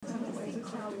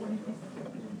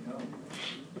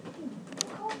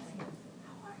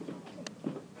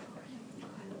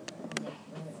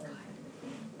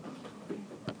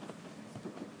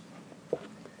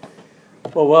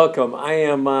Well, welcome. I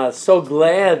am so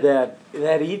glad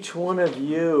that each one of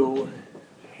you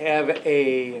have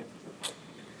a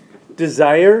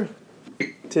desire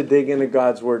to dig into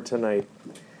God's Word tonight.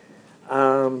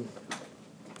 I'd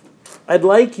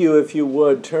like you, if you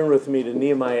would, turn with me to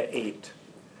Nehemiah 8.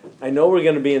 I know we're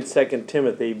going to be in 2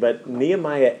 Timothy, but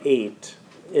Nehemiah 8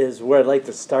 is where I'd like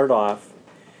to start off.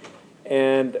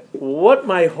 And what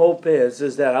my hope is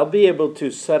that I'll be able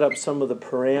to set up some of the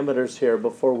parameters here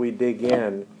before we dig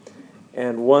in,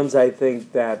 and ones I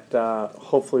think that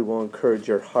hopefully will encourage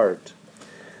your heart.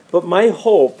 But my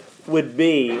hope would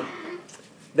be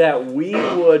that we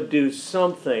would do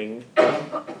something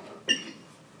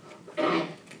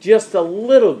just a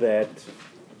little bit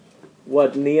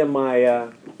what Nehemiah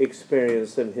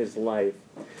experienced in his life.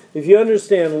 If you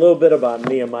understand a little bit about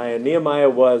Nehemiah, Nehemiah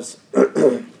was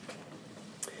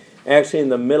actually in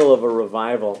the middle of a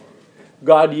revival.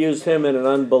 God used him in an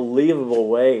unbelievable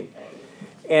way.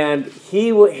 And he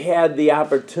had the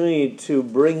opportunity to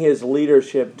bring his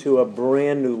leadership to a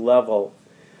brand new level.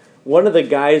 One of the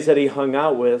guys that he hung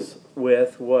out with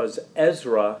was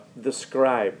Ezra the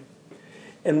scribe.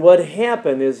 And what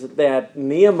happened is that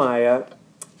Nehemiah,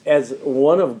 as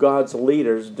one of God's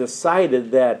leaders,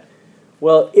 decided that,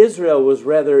 well, Israel was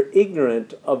rather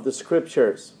ignorant of the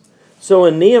scriptures. So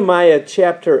in Nehemiah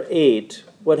chapter 8,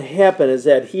 what happened is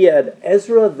that he had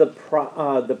Ezra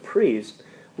the priest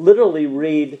literally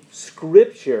read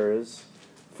scriptures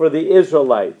for the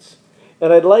Israelites.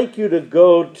 And I'd like you to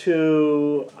go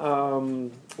to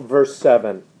verse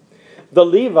 7. The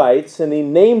Levites, and he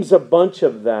names a bunch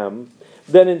of them,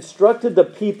 then instructed the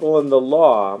people in the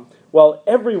law while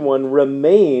everyone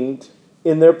remained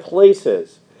in their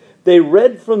places. They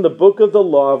read from the book of the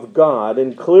law of God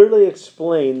and clearly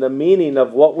explained the meaning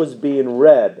of what was being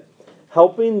read,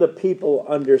 helping the people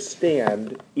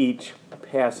understand each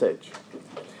passage.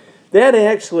 That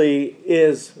actually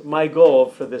is my goal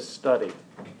for this study.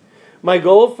 My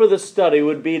goal for the study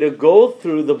would be to go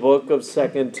through the book of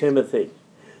 2 Timothy.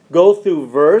 Go through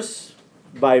verse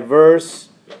by verse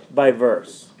by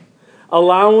verse,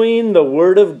 allowing the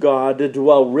Word of God to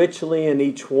dwell richly in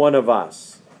each one of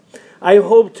us. I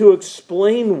hope to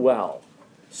explain well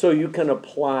so you can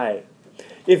apply.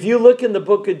 If you look in the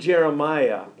book of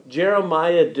Jeremiah,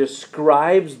 Jeremiah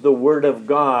describes the Word of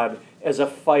God as a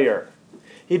fire.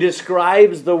 He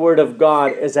describes the Word of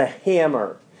God as a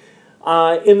hammer.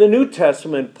 In the New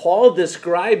Testament, Paul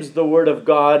describes the Word of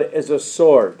God as a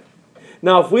sword.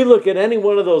 Now, if we look at any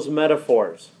one of those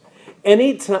metaphors,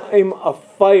 anytime a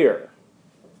fire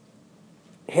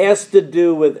has to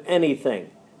do with anything,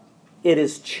 it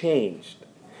is changed.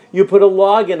 You put a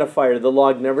log in a fire, the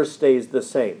log never stays the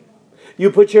same. You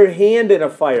put your hand in a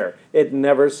fire, it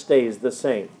never stays the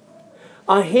same.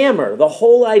 A hammer, the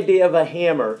whole idea of a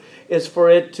hammer is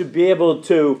for it to be able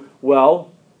to,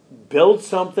 well, build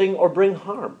something or bring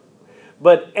harm.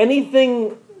 But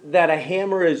anything that a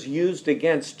hammer is used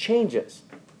against changes,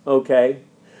 okay?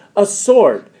 A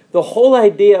sword, the whole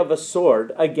idea of a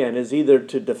sword, again, is either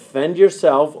to defend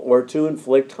yourself or to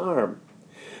inflict harm.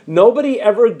 Nobody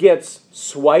ever gets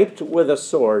swiped with a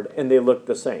sword and they look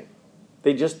the same.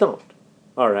 They just don't.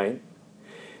 All right?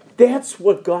 That's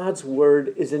what God's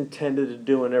Word is intended to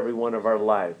do in every one of our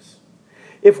lives.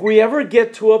 If we ever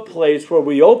get to a place where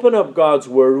we open up God's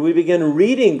Word, we begin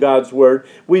reading God's Word,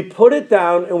 we put it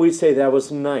down and we say, that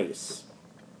was nice.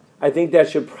 I think that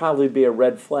should probably be a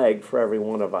red flag for every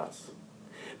one of us.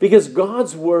 Because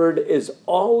God's Word is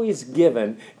always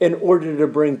given in order to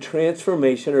bring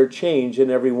transformation or change in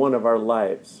every one of our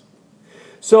lives.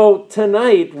 So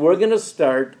tonight we're going to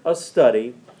start a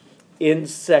study in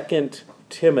 2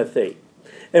 Timothy.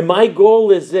 And my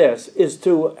goal is this, is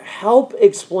to help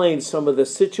explain some of the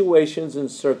situations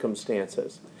and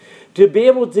circumstances. To be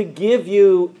able to give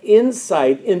you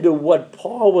insight into what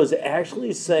Paul was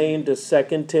actually saying to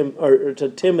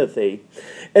Timothy,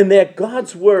 and that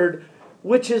God's Word,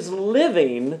 which is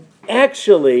living,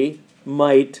 actually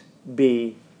might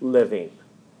be living.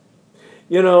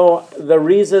 You know, the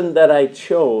reason that I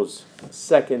chose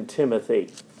 2 Timothy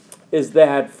is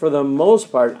that for the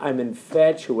most part, I'm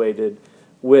infatuated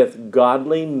with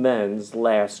godly men's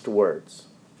last words.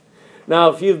 Now,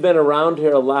 if you've been around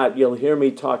here a lot, you'll hear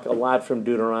me talk a lot from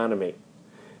Deuteronomy.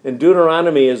 And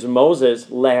Deuteronomy is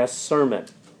Moses' last sermon.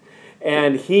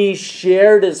 And he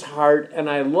shared his heart, and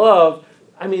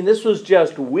this was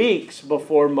just weeks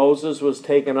before Moses was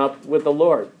taken up with the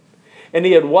Lord. And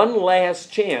he had one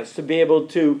last chance to be able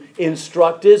to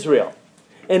instruct Israel.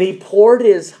 and he poured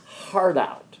his heart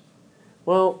out.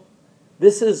 Well,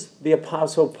 this is the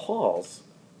Apostle Paul's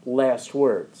last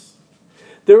words.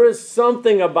 There is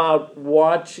something about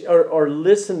or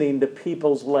listening to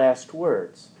people's last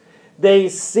words. They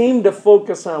seem to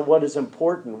focus on what is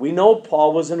important. We know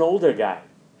Paul was an older guy.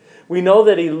 We know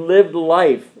that he lived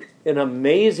life in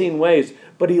amazing ways,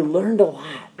 but he learned a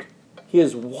lot. He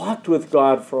has walked with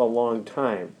God for a long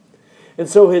time. And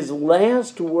so his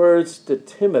last words to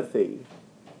Timothy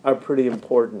are pretty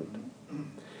important.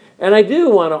 And I do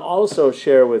want to also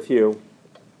share with you,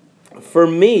 for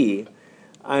me,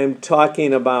 I'm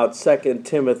talking about 2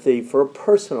 Timothy for a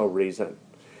personal reason.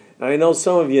 And I know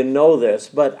some of you know this,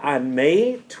 but on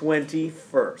May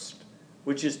 21st,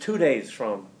 which is 2 days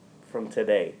from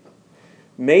today,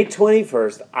 May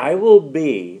 21st, I will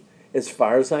be, as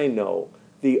far as I know,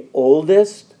 the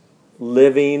oldest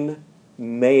living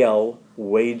male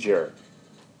wager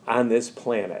on this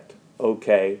planet,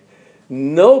 okay?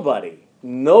 Nobody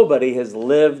has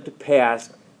lived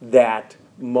past that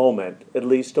moment, at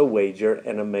least a wager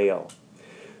and a male.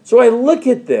 So I look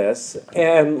at this,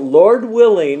 and Lord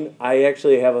willing, I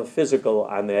actually have a physical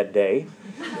on that day,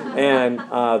 and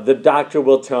the doctor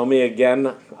will tell me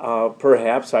again,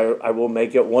 perhaps I will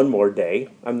make it one more day.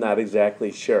 I'm not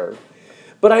exactly sure.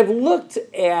 But I've looked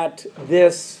at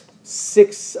this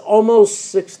almost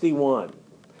 61.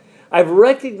 I've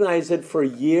recognized it for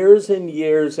years and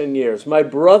years and years. My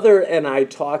brother and I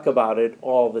talk about it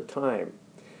all the time.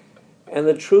 And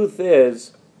the truth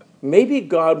is, maybe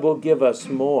God will give us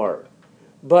more.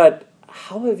 But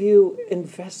how have you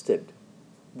invested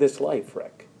this life,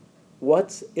 Rick?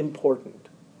 What's important?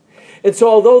 And so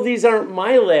although these aren't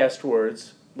my last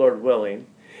words, Lord willing,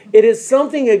 it is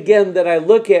something, again, that I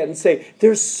look at and say,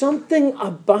 there's something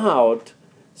about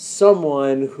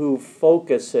someone who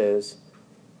focuses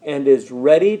and is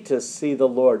ready to see the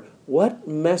Lord. What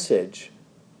message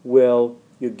will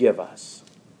you give us?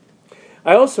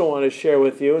 I also want to share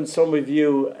with you, and some of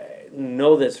you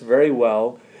know this very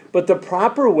well, but the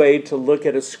proper way to look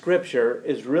at a scripture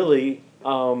is really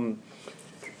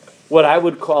what I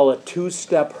would call a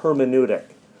two-step hermeneutic.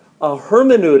 A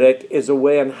hermeneutic is a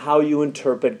way on how you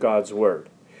interpret God's word.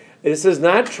 This is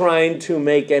not trying to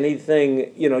make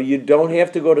anything, you don't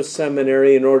have to go to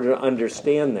seminary in order to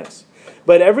understand this.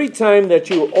 But every time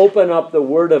that you open up the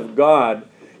Word of God,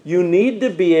 you need to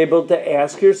be able to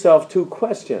ask yourself two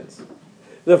questions.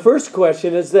 The first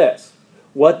question is this: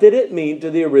 what did it mean to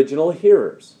the original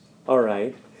hearers? All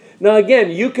right. Now,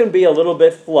 again, you can be a little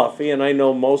bit fluffy, and I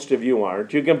know most of you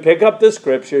aren't. You can pick up the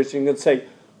scriptures and you can say,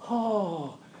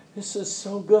 oh, this is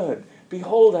so good.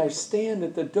 Behold, I stand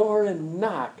at the door and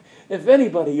knock. If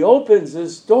anybody opens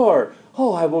this door,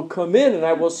 I will come in and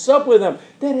I will sup with them.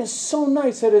 That is so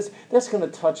nice. That's going to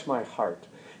touch my heart.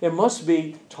 It must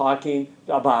be talking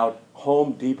about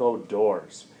Home Depot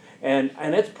doors. And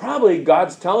it's probably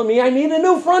God's telling me I need a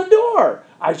new front door.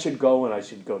 I should go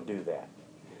do that.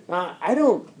 Now, I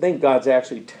don't think God's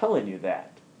actually telling you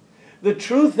that. The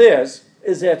truth is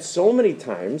that so many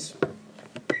times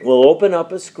we'll open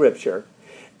up a scripture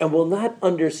and will not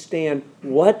understand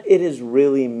what it is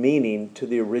really meaning to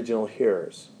the original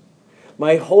hearers.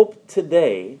 My hope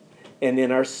today and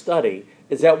in our study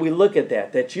is that we look at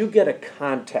that you get a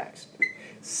context.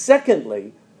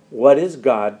 Secondly, what is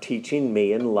God teaching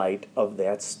me in light of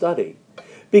that study?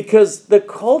 Because the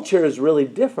culture is really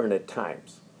different at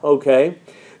times, okay?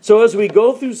 So as we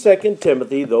go through 2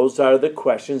 Timothy, those are the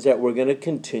questions that we're going to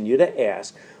continue to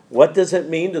ask. What does it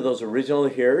mean to those original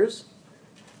hearers?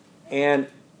 And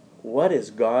what is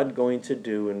God going to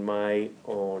do in my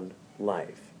own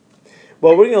life?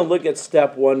 Well, we're going to look at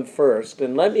step 1 first.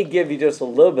 And let me give you just a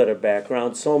little bit of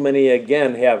background. So many,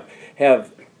 again,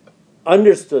 have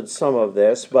understood some of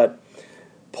this. But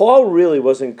Paul really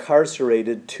was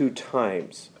incarcerated 2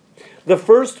 times. The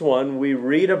first one we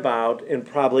read about in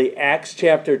probably Acts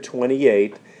chapter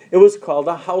 28. It was called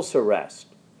a house arrest.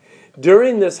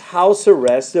 During this house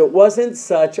arrest, it wasn't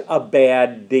such a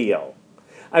bad deal.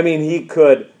 I mean, he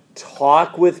could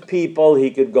talk with people.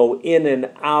 He could go in and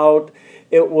out.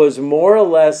 It was more or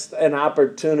less an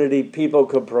opportunity people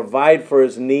could provide for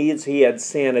his needs. He had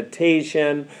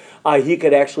sanitation. He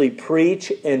could actually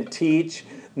preach and teach.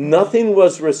 Nothing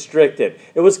was restricted.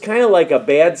 It was kind of like a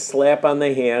bad slap on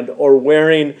the hand or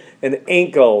wearing an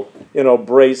ankle,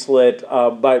 bracelet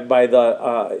by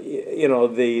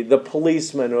the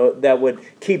policeman that would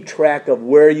keep track of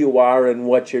where you are and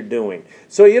what you're doing.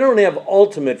 So you don't have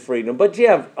ultimate freedom, but you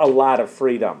have a lot of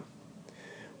freedom.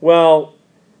 Well,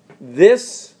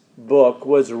 this book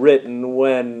was written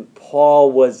when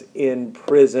Paul was in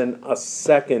prison a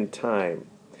second time.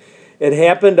 It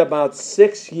happened about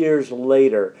 6 years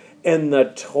later, and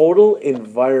the total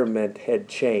environment had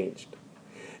changed.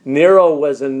 Nero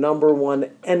was a number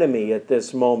one enemy at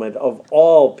this moment of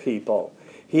all people.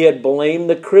 He had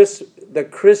blamed the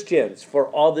Christians for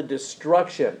all the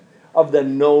destruction of the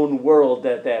known world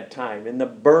at that time and the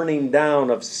burning down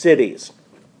of cities.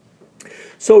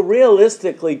 So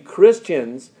realistically,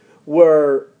 Christians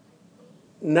were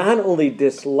not only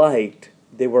disliked,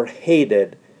 they were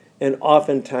hated and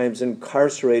oftentimes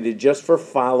incarcerated just for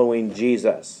following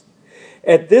Jesus.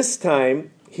 At this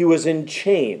time, he was in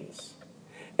chains.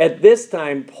 At this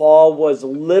time, Paul was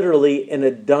literally in a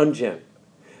dungeon.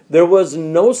 There was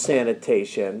no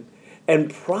sanitation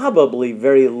and probably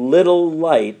very little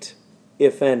light,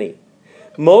 if any.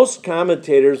 Most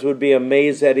commentators would be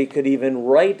amazed that he could even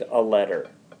write a letter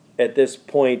at this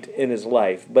point in his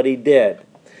life, but he did.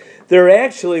 There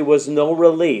actually was no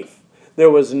relief. There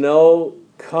was no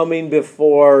coming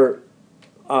before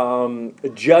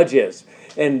judges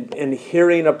and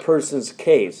hearing a person's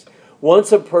case.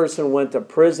 Once a person went to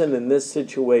prison in this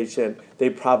situation, they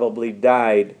probably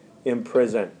died in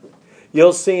prison.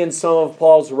 You'll see in some of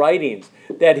Paul's writings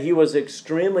that he was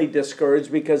extremely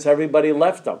discouraged because everybody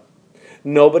left him.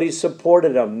 Nobody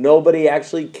supported him. Nobody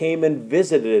actually came and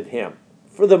visited him.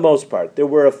 For the most part, there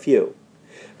were a few.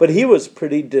 But he was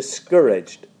pretty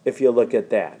discouraged if you look at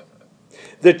that.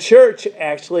 The church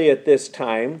actually at this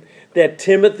time that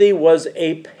Timothy was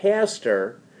a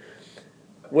pastor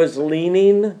was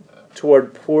leaning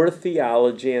toward poor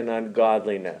theology and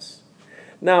ungodliness.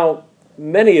 Now,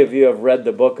 many of you have read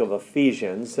the book of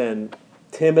Ephesians, and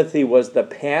Timothy was the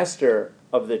pastor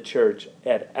of the church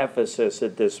at Ephesus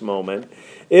at this moment.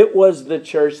 It was the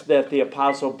church that the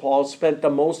Apostle Paul spent the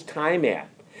most time at.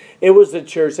 It was the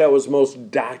church that was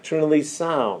most doctrinally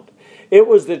sound. It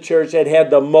was the church that had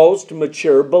the most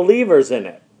mature believers in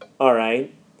it. All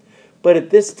right? But at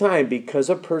this time, because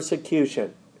of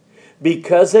persecution,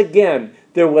 because again,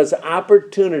 there was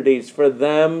opportunities for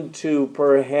them to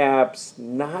perhaps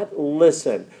not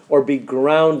listen or be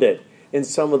grounded in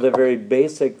some of the very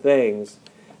basic things,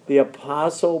 the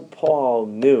Apostle Paul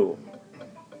knew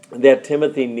that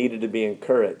Timothy needed to be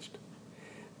encouraged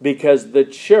because the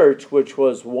church, which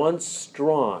was once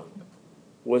strong,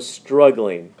 was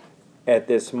struggling at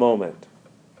this moment.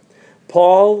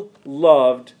 Paul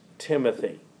loved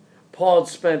Timothy. Paul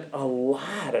spent a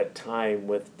lot of time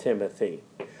with Timothy.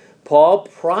 Paul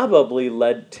probably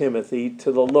led Timothy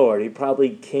to the Lord. He probably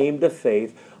came to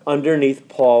faith underneath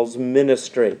Paul's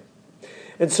ministry.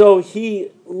 And so he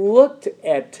looked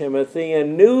at Timothy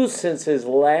and knew since his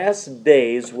last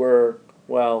days were,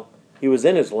 well, he was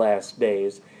in his last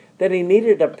days, that he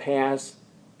needed to pass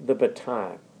the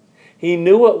baton. He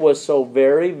knew it was so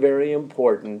very, very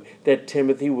important that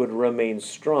Timothy would remain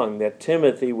strong, that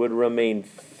Timothy would remain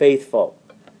faithful,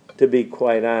 to be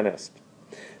quite honest.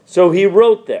 So he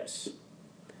wrote this.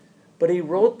 But he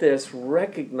wrote this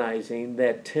recognizing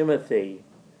that Timothy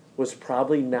was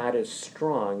probably not as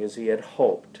strong as he had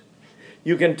hoped.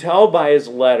 You can tell by his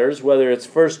letters, whether it's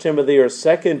 1 Timothy or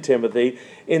 2 Timothy,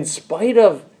 in spite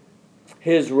of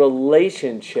his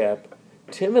relationship,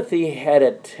 Timothy had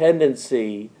a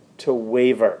tendency to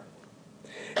waver.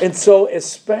 And so,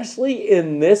 especially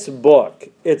in this book,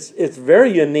 it's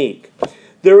very unique.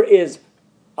 There is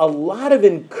a lot of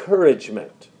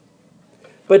encouragement,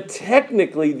 but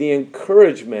technically the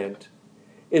encouragement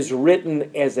is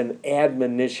written as an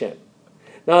admonition.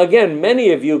 Now again,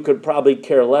 many of you could probably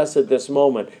care less at this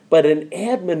moment, but an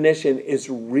admonition is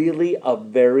really a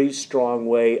very strong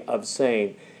way of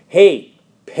saying, hey,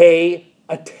 pay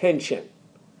attention,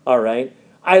 all right?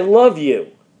 I love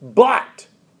you, but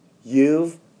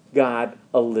you've got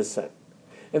to listen.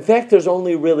 In fact, there's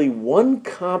only really one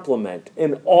compliment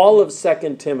in all of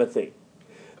 2 Timothy.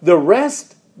 The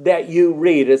rest that you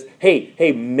read is,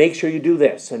 hey, make sure you do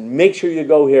this and make sure you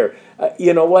go here.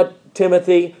 You know what,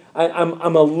 Timothy?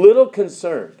 I'm a little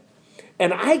concerned.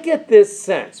 And I get this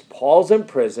sense, Paul's in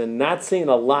prison, not seeing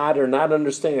a lot or not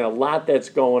understanding a lot that's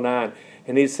going on.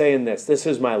 And he's saying this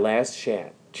is my last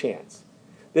chance.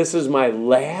 This is my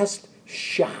last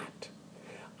shot.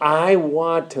 I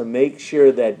want to make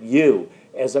sure that you,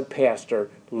 as a pastor,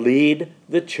 lead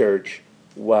the church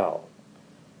well.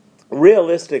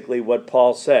 Realistically, what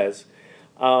Paul says,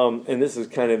 and this is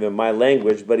kind of in my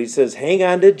language, but he says, hang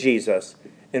on to Jesus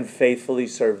and faithfully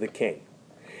serve the King.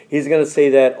 He's going to say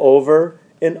that over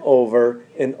and over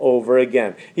and over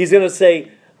again. He's going to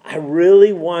say, I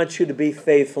really want you to be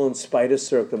faithful in spite of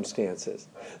circumstances.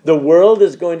 The world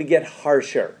is going to get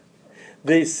harsher.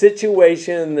 The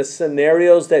situation, the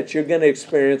scenarios that you're going to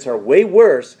experience are way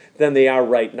worse than they are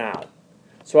right now.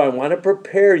 So I want to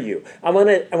prepare you. I want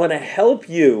to help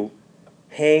you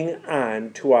hang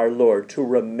on to our Lord, to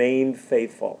remain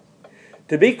faithful.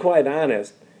 To be quite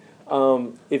honest,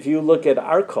 if you look at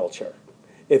our culture,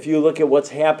 if you look at what's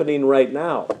happening right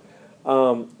now,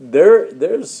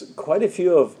 there's quite a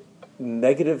few of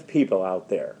negative people out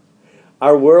there.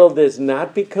 Our world is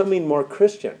not becoming more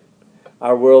Christian.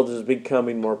 Our world is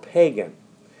becoming more pagan.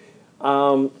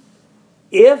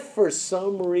 If for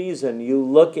some reason you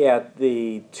look at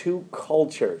the two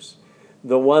cultures,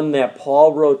 the one that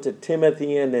Paul wrote to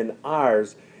Timothy and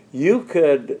ours, you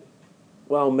could,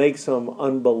 well, make some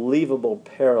unbelievable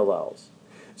parallels.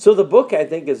 So the book, I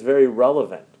think, is very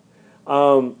relevant.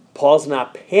 Paul's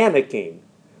not panicking,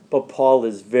 but Paul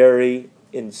is very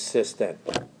insistent.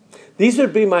 These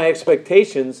would be my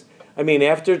expectations. I mean,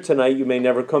 after tonight, you may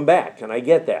never come back, and I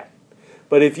get that.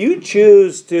 But if you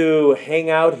choose to hang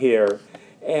out here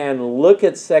and look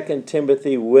at 2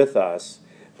 Timothy with us,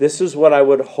 this is what I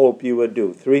would hope you would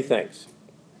do. 3 things.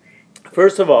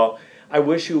 First of all, I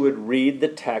wish you would read the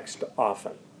text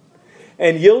often.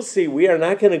 And you'll see we are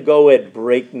not going to go at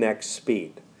breakneck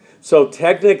speed. So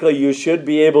technically, you should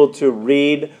be able to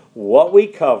read what we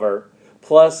cover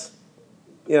plus,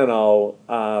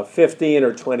 15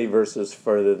 or 20 verses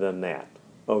further than that.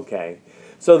 Okay?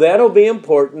 So that'll be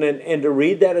important, and to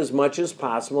read that as much as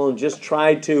possible and just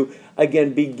try to,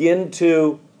 again, begin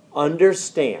to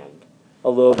understand a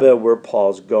little bit where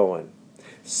Paul's going.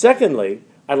 Secondly,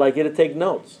 I'd like you to take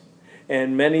notes.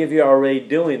 And many of you are already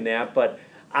doing that, but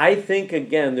I think,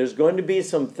 again, there's going to be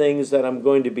some things that I'm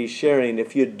going to be sharing.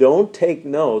 If you don't take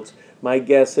notes, my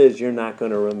guess is you're not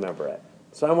going to remember it.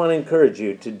 So I want to encourage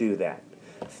you to do that.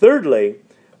 Thirdly,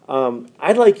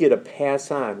 I'd like you to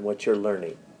pass on what you're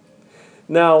learning.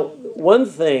 Now, one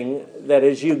thing that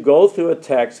as you go through a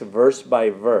text verse by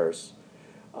verse,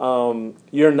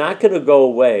 you're not going to go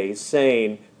away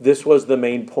saying this was the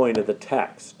main point of the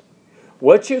text.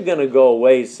 What you're going to go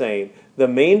away saying, the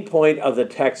main point of the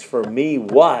text for me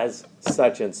was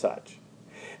such and such.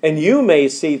 And you may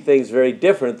see things very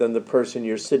different than the person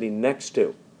you're sitting next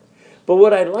to. But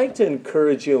what I'd like to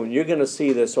encourage you, and you're going to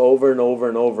see this over and over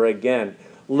and over again,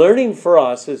 learning for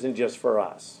us isn't just for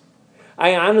us.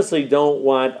 I honestly don't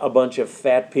want a bunch of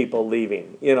fat people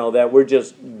leaving, that we're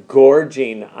just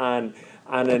gorging on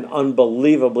an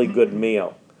unbelievably good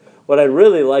meal. What I'd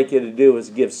really like you to do is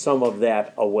give some of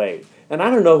that away. And I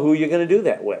don't know who you're going to do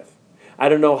that with. I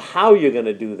don't know how you're going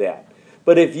to do that.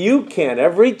 But if you can,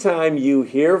 every time you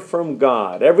hear from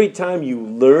God, every time you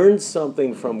learn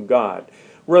something from God,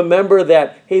 remember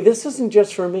that, hey, this isn't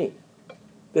just for me.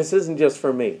 This isn't just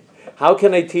for me. How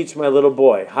can I teach my little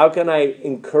boy? How can I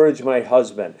encourage my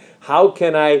husband? How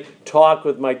can I talk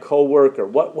with my coworker?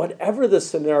 Whatever the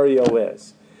scenario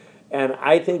is. And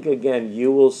I think, again,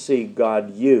 you will see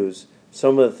God use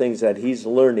some of the things that he's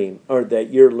learning or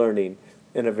that you're learning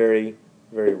in a very,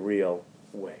 very real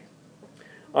way.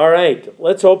 All right,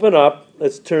 let's open up.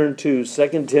 Let's turn to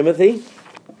 2 Timothy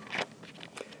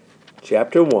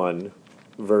chapter 1,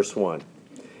 verse 1.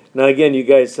 Now, again, you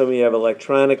guys, some of you have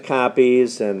electronic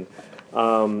copies, and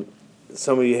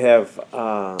some of you have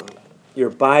your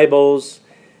Bibles.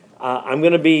 I'm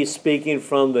going to be speaking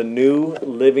from the New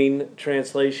Living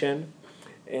Translation,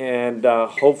 and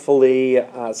hopefully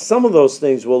some of those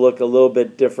things will look a little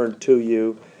bit different to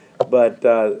you, but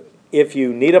if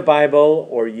you need a Bible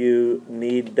or you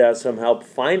need some help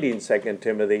finding 2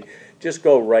 Timothy, just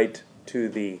go right to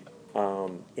the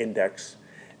index,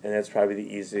 and that's probably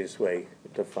the easiest way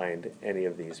to find any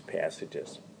of these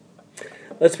passages.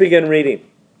 Let's begin reading.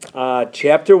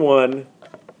 Chapter 1,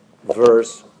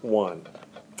 verse 1.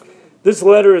 This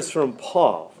letter is from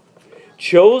Paul,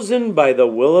 chosen by the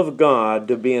will of God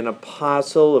to be an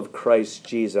apostle of Christ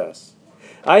Jesus.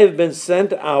 I have been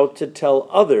sent out to tell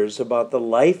others about the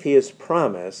life he has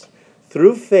promised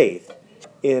through faith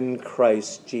in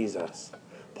Christ Jesus.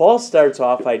 Paul starts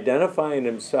off identifying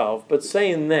himself, but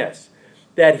saying this,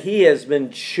 that he has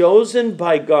been chosen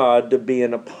by God to be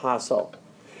an apostle.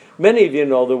 Many of you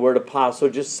know the word apostle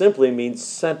just simply means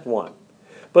sent one.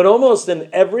 But almost in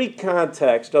every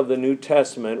context of the New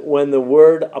Testament, when the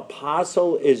word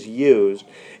apostle is used,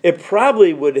 it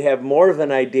probably would have more of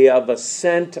an idea of a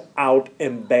sent-out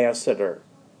ambassador.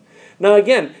 Now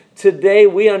again, today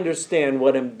we understand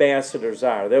what ambassadors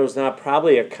are. That was not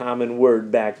probably a common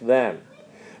word back then.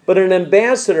 But an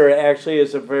ambassador actually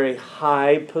is a very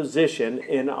high position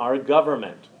in our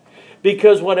government.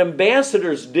 Because what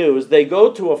ambassadors do is they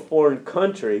go to a foreign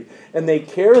country and they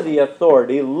carry the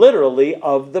authority, literally,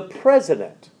 of the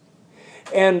president.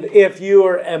 And if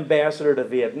you're ambassador to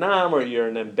Vietnam, or you're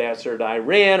an ambassador to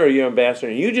Iran, or you're an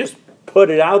ambassador, you just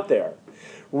put it out there.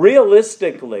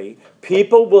 Realistically,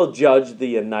 people will judge the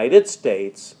United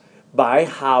States by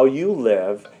how you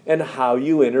live and how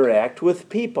you interact with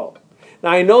people. Now,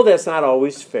 I know that's not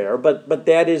always fair, but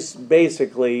that is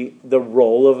basically the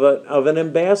role of an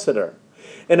ambassador.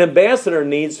 An ambassador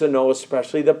needs to know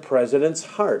especially the president's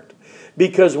heart,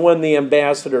 because when the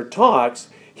ambassador talks,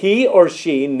 he or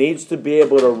she needs to be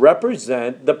able to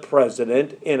represent the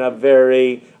president in a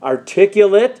very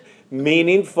articulate,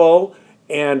 meaningful,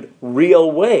 and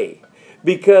real way.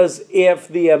 Because if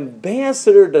the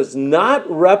ambassador does not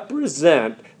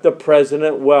represent the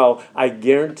president well, I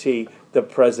guarantee the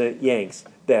president yanks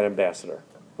that ambassador.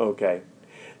 Okay?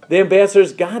 The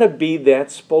ambassador's got to be that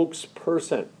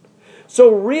spokesperson. So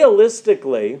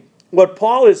realistically, what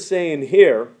Paul is saying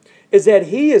here is that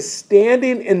he is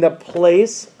standing in the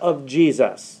place of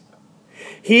Jesus.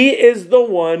 He is the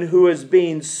one who is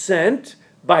being sent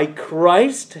by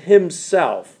Christ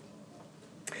himself.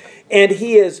 And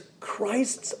he is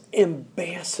Christ's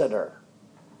ambassador.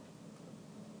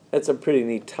 That's a pretty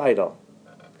neat title.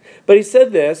 But he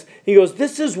said this, he goes,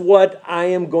 this is what I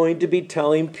am going to be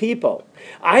telling people.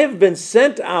 I have been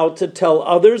sent out to tell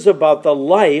others about the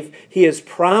life he has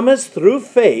promised through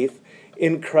faith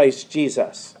in Christ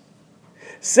Jesus.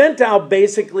 Sent out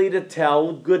basically to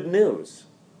tell good news.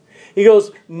 He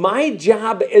goes, my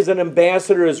job as an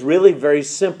ambassador is really very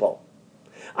simple.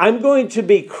 I'm going to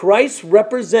be Christ's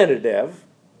representative.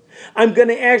 I'm going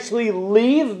to actually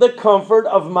leave the comfort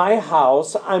of my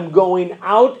house. I'm going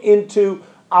out into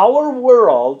our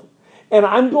world, and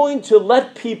I'm going to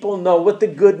let people know what the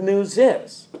good news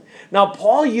is. Now,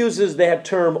 Paul uses that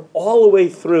term all the way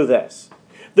through this.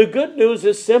 The good news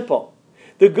is simple.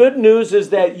 The good news is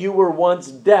that you were once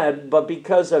dead, but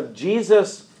because of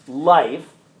Jesus'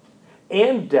 life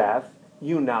and death,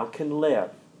 you now can live.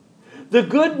 The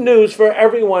good news for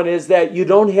everyone is that you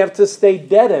don't have to stay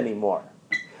dead anymore.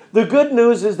 The good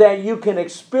news is that you can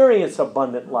experience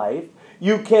abundant life.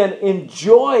 You can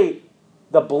enjoy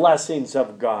the blessings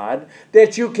of God,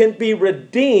 that you can be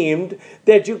redeemed,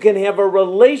 that you can have a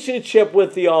relationship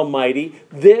with the Almighty.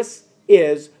 This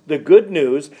is the good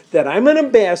news, that I'm an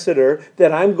ambassador,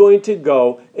 that I'm going to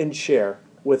go and share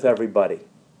with everybody.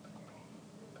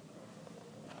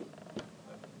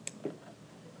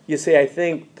 You see, I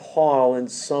think Paul, in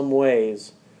some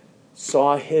ways,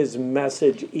 saw his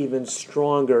message even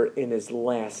stronger in his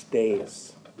last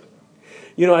days.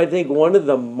 You know, I think one of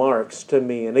the marks to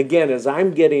me, and again, as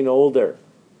I'm getting older,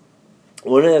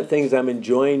 one of the things I'm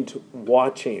enjoying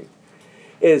watching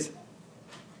is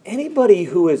anybody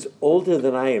who is older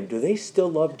than I am, do they still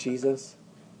love Jesus?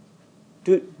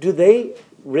 Do they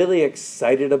really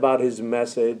excited about his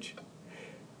message?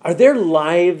 Are their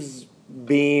lives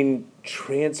being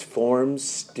transformed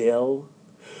still?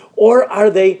 Or are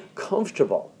they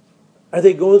comfortable? Are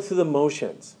they going through the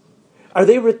motions? Are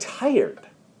they retired?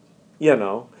 You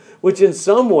know, which in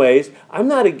some ways, I'm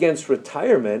not against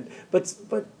retirement, but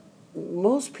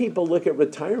most people look at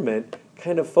retirement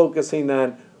kind of focusing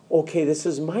on, okay, this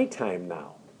is my time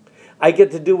now. I get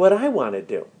to do what I want to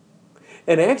do.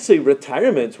 And actually,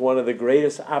 retirement's one of the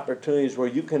greatest opportunities where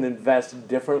you can invest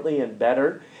differently and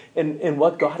better in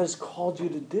what God has called you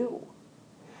to do.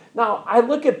 Now, I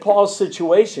look at Paul's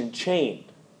situation, chained.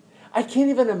 I can't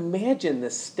even imagine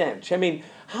the stench. I mean,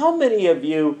 how many of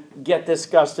you get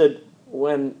disgusted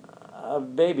when a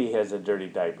baby has a dirty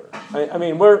diaper? I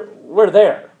mean, we're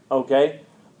there, okay?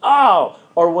 Oh,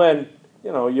 or when,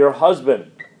 you know, your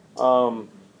husband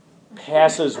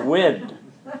passes wind,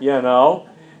 you know?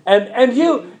 And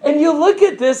you look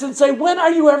at this and say, when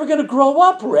are you ever going to grow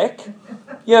up, Rick?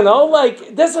 You know,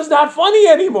 like, this is not funny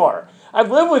anymore. I've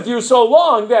lived with you so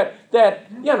long that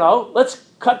you know, let's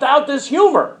cut out this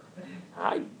humor.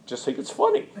 I just think it's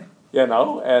funny, you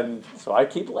know, and so I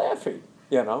keep laughing,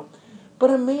 you know. But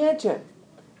imagine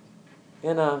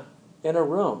in a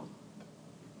room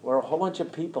where a whole bunch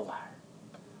of people are,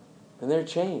 and they're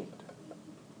chained,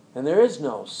 and there is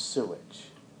no sewage.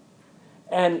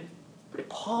 And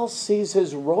Paul sees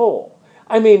his role.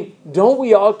 I mean, don't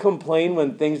we all complain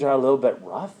when things are a little bit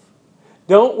rough?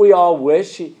 Don't we all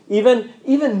wish, even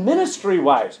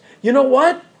ministry-wise, you know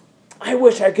what? I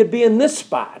wish I could be in this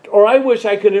spot, or I wish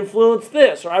I could influence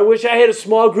this, or I wish I had a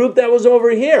small group that was over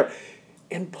here.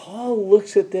 And Paul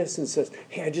looks at this and says,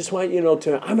 hey, I just want you to know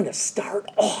tonight, I'm going to start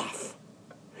off.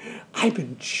 I've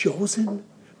been chosen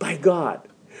by God.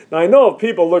 Now, I know if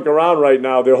people look around right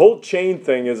now, the whole chain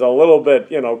thing is a little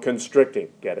bit, you know, constricting.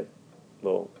 Get it? A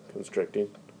little constricting.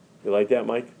 You like that,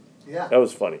 Mike? Yeah. That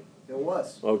was funny. It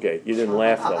was. Okay, you didn't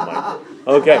laugh though, Mike.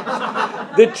 Okay.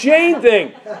 The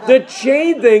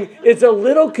chain thing is a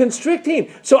little constricting.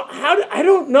 So I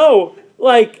don't know,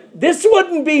 like, This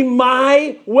wouldn't be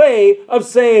my way of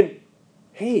saying,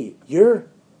 hey, you're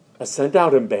a sent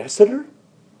out ambassador?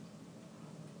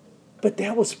 But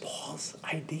that was Paul's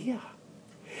idea.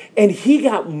 And he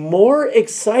got more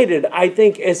excited, I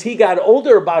think, as he got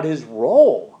older about his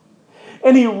role.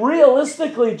 And he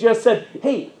realistically just said,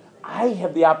 hey, I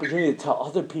have the opportunity to tell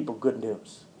other people good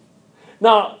news.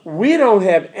 Now, we don't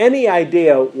have any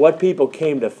idea what people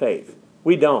came to faith.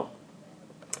 We don't.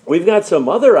 We've got some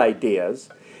other ideas.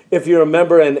 If you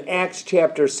remember in Acts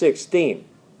chapter 16,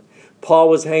 Paul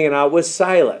was hanging out with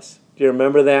Silas. Do you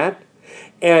remember that?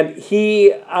 And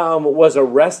he was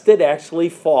arrested, actually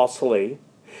falsely.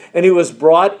 And he was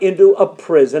brought into a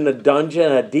prison, a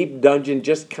dungeon, a deep dungeon,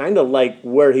 just kind of like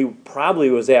where he probably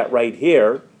was at right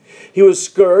here. He was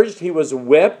scourged, he was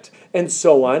whipped, and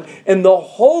so on. And the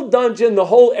whole dungeon, the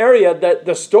whole area,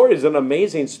 the story is an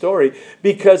amazing story,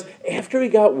 because after he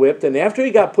got whipped and after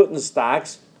he got put in the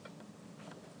stocks,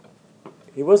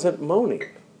 he wasn't moaning.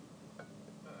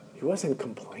 He wasn't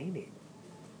complaining.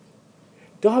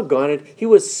 Doggone it, he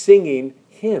was singing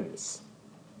hymns.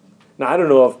 Now, I don't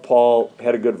know if Paul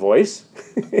had a good voice.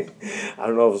 I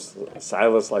don't know if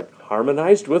Silas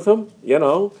harmonized with him,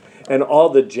 and all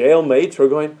the jailmates were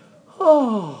going,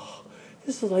 oh,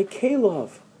 this is like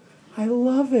K-Love. I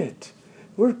love it.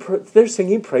 They're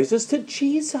singing praises to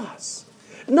Jesus.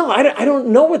 No, I don't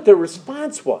know what their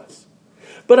response was.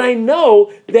 But I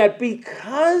know that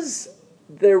because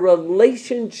their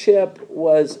relationship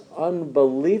was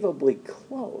unbelievably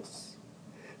close,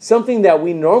 something that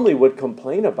we normally would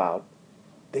complain about,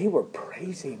 they were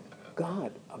praising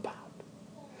God about.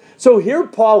 So here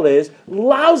Paul is,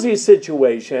 lousy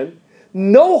situation,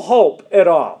 no hope at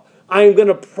all. I'm going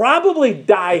to probably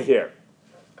die here.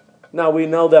 Now, we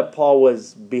know that Paul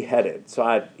was beheaded,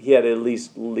 so he had to at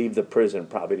least leave the prison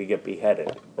probably to get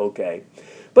beheaded, okay?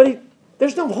 But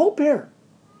there's no hope here.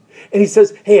 And he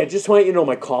says, hey, I just want you to know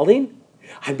my calling.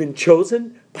 I've been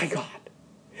chosen by God.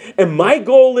 And my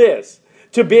goal is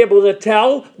to be able to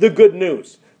tell the good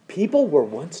news. People were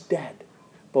once dead,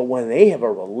 but when they have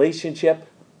a relationship,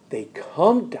 they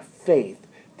come to faith.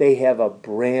 They have a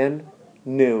brand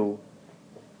new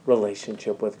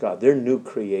relationship with God. They're new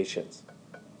creations.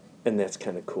 And that's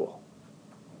kind of cool.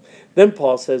 Then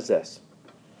Paul says this,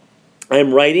 I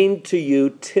am writing to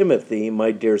you, Timothy,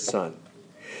 my dear son.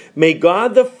 May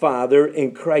God the Father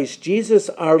and Christ Jesus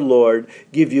our Lord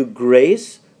give you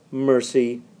grace,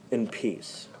 mercy, and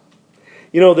peace.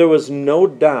 There was no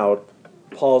doubt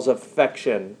Paul's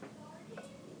affection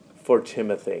for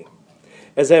Timothy.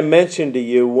 As I mentioned to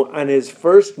you, on his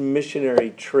first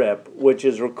missionary trip, which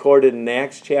is recorded in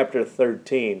Acts chapter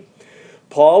 13,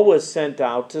 Paul was sent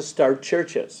out to start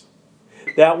churches.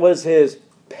 That was his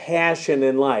passion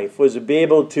in life, was to be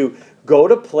able to go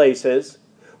to places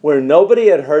where nobody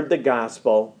had heard the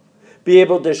gospel, be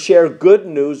able to share good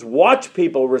news, watch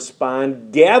people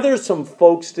respond, gather some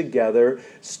folks together,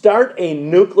 start a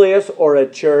nucleus or a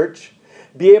church,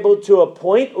 be able to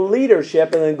appoint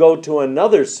leadership, and then go to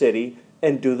another city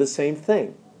and do the same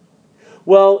thing.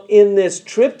 Well, in this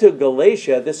trip to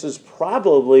Galatia, this is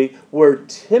probably where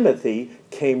Timothy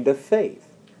came to faith.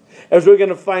 As we're going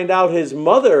to find out, his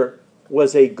mother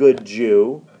was a good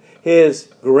Jew.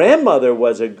 His grandmother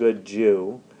was a good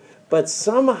Jew. But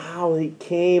somehow he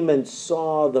came and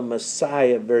saw the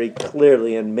Messiah very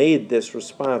clearly and made this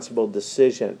responsible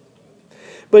decision.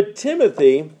 But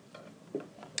Timothy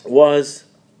was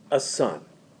a son.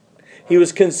 He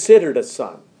was considered a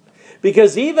son.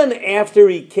 Because even after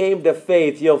he came to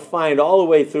faith, you'll find all the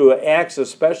way through Acts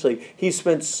especially, he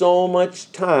spent so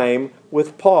much time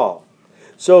with Paul.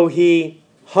 So he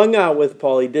hung out with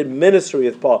Paul. He did ministry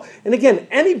with Paul. And again,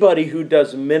 anybody who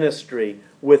does ministry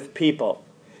with people,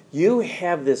 you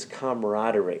have this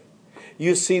camaraderie.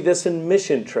 You see this in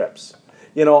mission trips.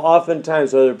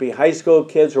 Oftentimes, whether it be high school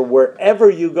kids or wherever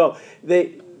you go,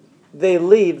 they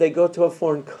leave, they go to a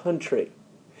foreign country.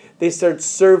 They start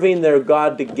serving their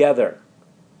God together.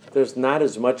 There's not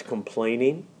as much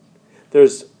complaining.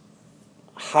 There's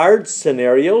hard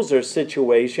scenarios or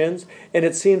situations, and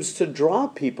it seems to draw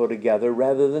people together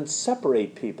rather than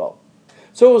separate people.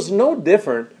 So it was no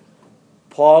different.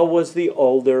 Paul was the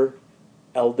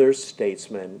elder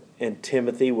statesman, and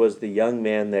Timothy was the young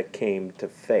man that came to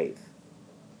faith.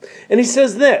 And he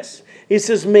says this. He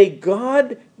says, may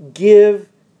God give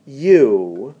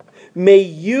you, may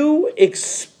you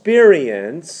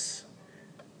experience,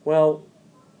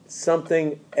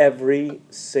 something every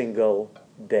single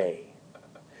day.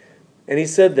 And he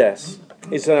said this.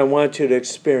 He said, I want you to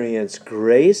experience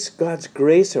grace, God's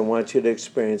grace. I want you to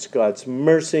experience God's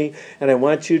mercy. And I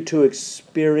want you to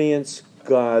experience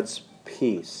God's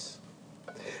peace.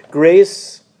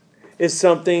 Grace is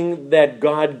something that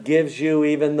God gives you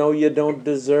even though you don't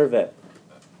deserve it.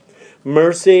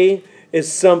 Mercy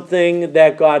is something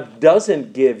that God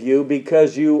doesn't give you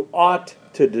because you ought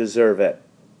to deserve it.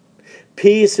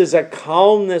 Peace is a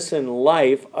calmness in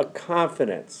life, a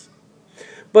confidence.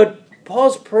 But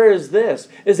Paul's prayer is this,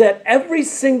 is that every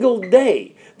single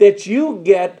day that you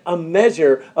get a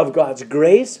measure of God's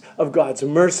grace, of God's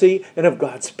mercy, and of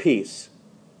God's peace.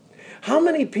 How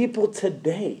many people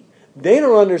today, they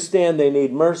don't understand they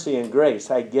need mercy and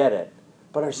grace, I get it,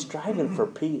 but are striving for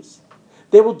peace.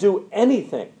 They will do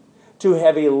anything to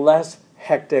have a less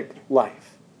hectic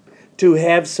life, to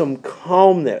have some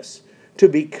calmness, to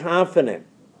be confident.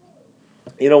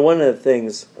 You know, one of the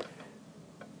things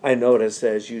I notice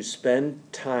as you spend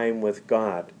time with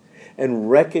God and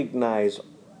recognize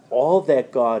all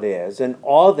that God is and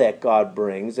all that God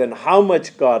brings and how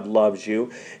much God loves you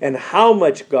and how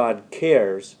much God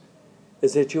cares,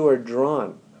 is that you are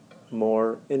drawn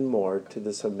more and more to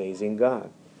this amazing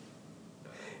God.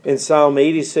 In Psalm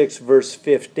 86, verse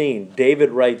 15,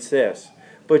 David writes this,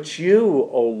 "But you,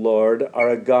 O Lord, are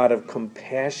a God of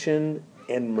compassion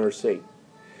and mercy,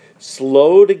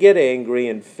 slow to get angry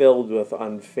and filled with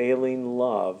unfailing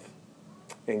love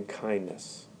and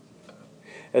kindness."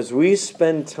 As we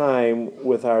spend time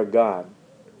with our God,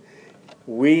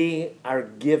 we are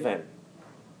given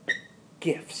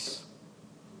gifts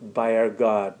by our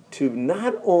God to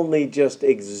not only just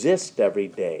exist every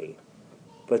day,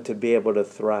 but to be able to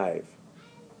thrive.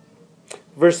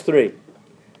 Verse 3,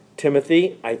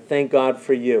 Timothy, I thank God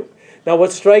for you. Now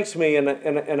what strikes me, and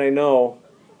I know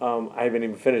I haven't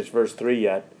even finished verse 3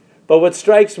 yet, but what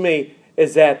strikes me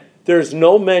is that there's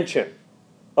no mention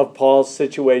of Paul's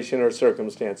situation or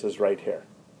circumstances right here.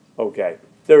 Okay,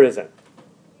 there isn't.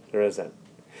 There isn't.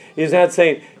 He's not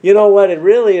saying, you know what, it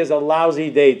really is a lousy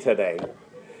day today.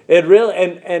 It really,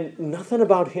 and nothing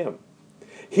about him.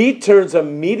 He turns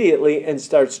immediately and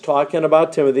starts talking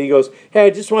about Timothy. He goes, hey, I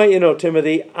just want you to know,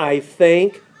 Timothy, I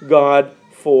thank God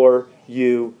for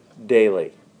you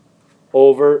daily.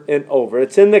 Over and over.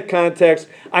 It's in the context,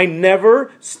 I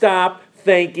never stop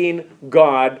thanking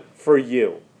God for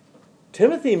you.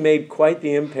 Timothy made quite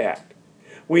the impact.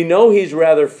 We know he's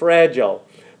rather fragile,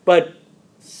 but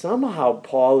somehow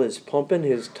Paul is pumping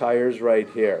his tires right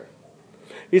here.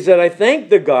 He said, I thank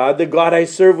the God I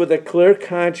serve with a clear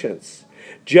conscience,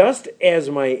 just as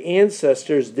my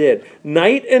ancestors did.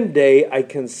 Night and day I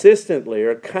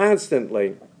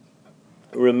constantly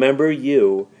remember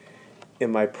you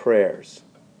in my prayers.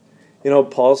 You know,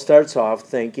 Paul starts off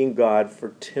thanking God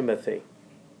for Timothy.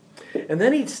 And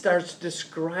then he starts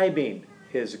describing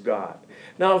his God.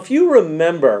 Now, if you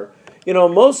remember, you know,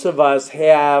 most of us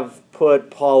have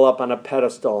put Paul up on a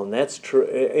pedestal, and that's true.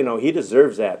 You know, he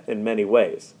deserves that in many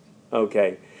ways.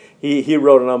 Okay. He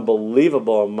wrote an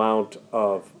unbelievable amount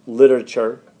of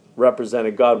literature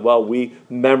represented God well. We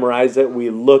memorize it. We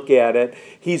look at it.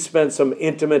 He spent some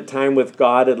intimate time with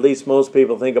God. At least most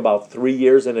people think about 3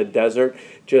 years in a desert,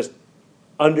 just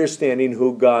understanding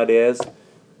who God is.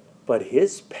 But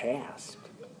his past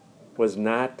was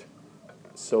not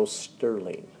so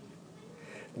sterling.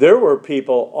 There were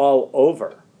people all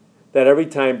over that every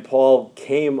time Paul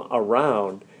came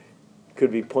around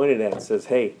could be pointed at and says,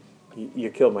 hey, you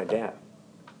killed my dad.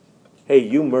 Hey,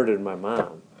 you murdered my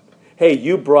mom. Hey,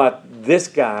 you brought this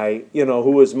guy, you know,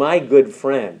 who was my good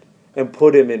friend and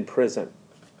put him in prison.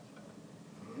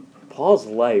 Paul's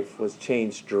life was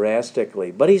changed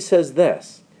drastically. But he says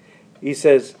this. He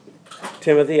says,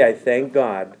 Timothy, I thank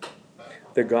God,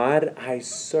 the God I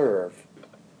serve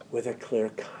with a clear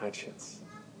conscience.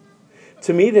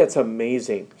 To me, that's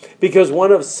amazing, because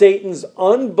one of Satan's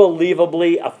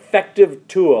unbelievably effective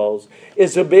tools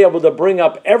is to be able to bring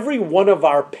up every one of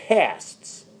our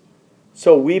pasts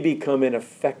so we become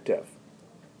ineffective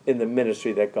in the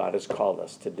ministry that God has called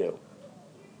us to do.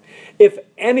 If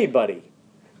anybody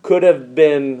could have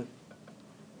been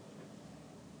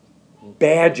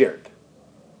badgered,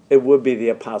 it would be the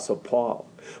Apostle Paul.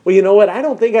 Well, you know what? I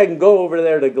don't think I can go over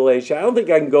there to Galatia. I don't think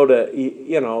I can go to,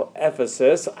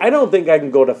 Ephesus. I don't think I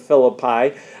can go to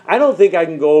Philippi. I don't think I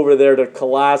can go over there to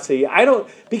Colossae.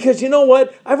 Because you know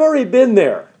what? I've already been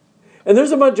there. And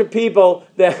there's a bunch of people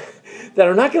that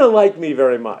are not going to like me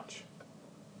very much.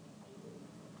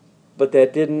 But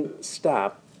that didn't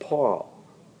stop Paul.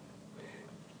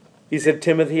 He said,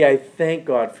 Timothy, I thank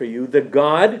God for you, the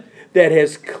God that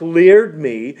has cleared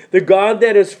me, the God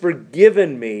that has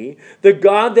forgiven me, the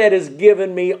God that has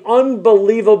given me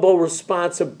unbelievable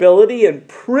responsibility and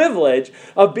privilege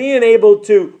of being able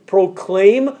to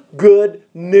proclaim good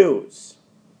news.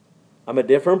 I'm a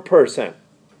different person.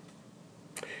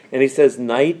 And he says,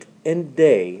 night and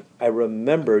day I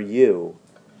remember you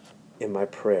in my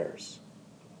prayers.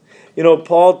 You know,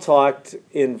 Paul talked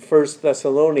in 1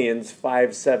 Thessalonians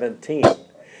 5:17,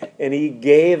 and he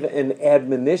gave an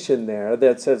admonition there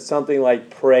that said something like,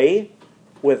 pray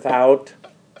without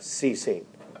ceasing.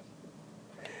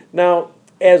 Now,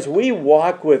 as we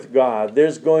walk with God,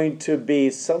 there's going to be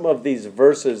some of these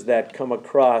verses that come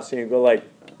across, and you go like,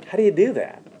 how do you do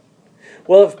that?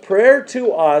 Well, if prayer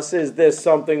to us is this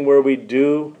something where we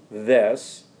do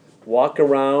this, walk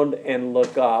around and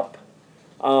look up,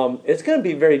 it's going to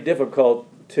be very difficult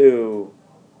to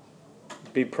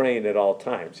be praying at all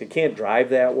times. You can't drive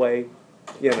that way,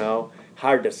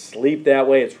 hard to sleep that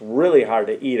way. It's really hard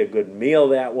to eat a good meal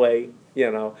that way,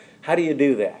 How do you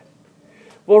do that?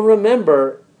 Well,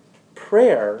 remember,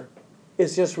 prayer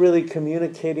is just really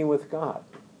communicating with God.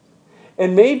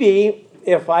 And maybe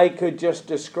if I could just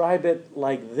describe it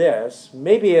like this,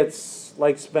 maybe it's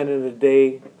like spending a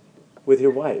day with your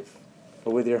wife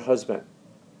or with your husband.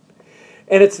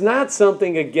 And it's not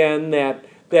something, again,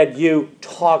 that you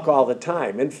talk all the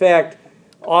time. In fact,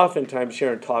 oftentimes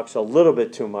Sharon talks a little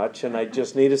bit too much, and I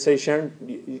just need to say, Sharon,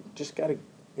 you just got to,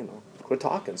 quit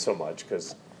talking so much,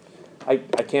 because I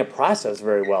can't process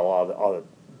very well all the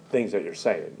things that you're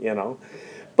saying,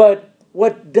 But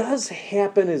what does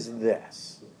happen is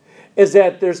this, is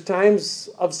that there's times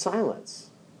of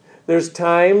silence. There's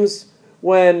times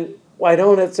when I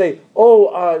don't have to say,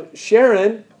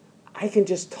 Sharon, I can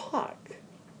just talk.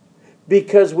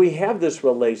 Because we have this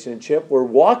relationship, we're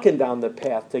walking down the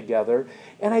path together,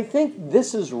 and I think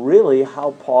this is really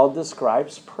how Paul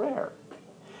describes prayer.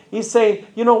 He's saying,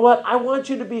 you know what, I want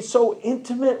you to be so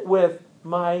intimate with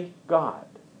my God,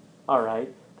 all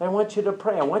right? I want you to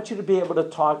pray. I want you to be able to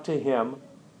talk to him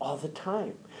all the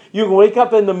time. You can wake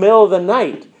up in the middle of the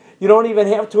night. You don't even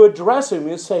have to address him.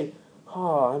 You say,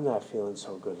 I'm not feeling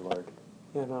so good, Lord,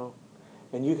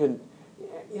 And you can...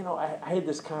 I had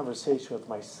this conversation with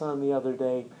my son the other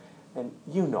day, and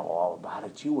you know all about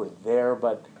it. You were there,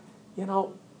 but,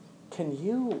 can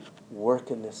you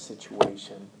work in this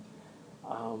situation?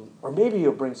 Or maybe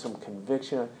you'll bring some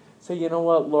conviction. Say, you know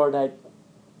what, Lord, I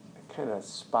kind of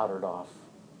spouted off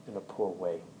in a poor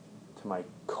way to my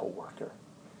coworker.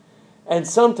 And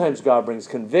sometimes God brings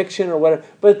conviction or whatever.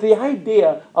 But the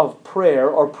idea of prayer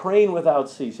or praying without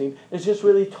ceasing is just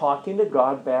really talking to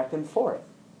God back and forth.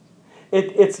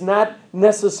 It's not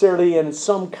necessarily in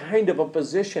some kind of a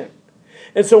position.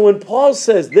 And so when Paul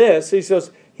says this, he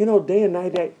says, day and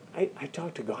night I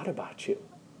talk to God about you.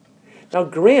 Now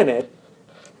granted,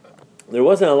 there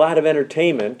wasn't a lot of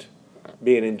entertainment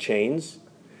being in chains.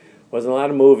 Wasn't a lot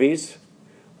of movies.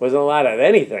 Wasn't a lot of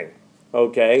anything.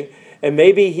 Okay? And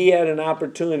maybe he had an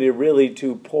opportunity really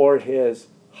to pour his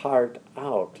heart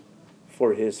out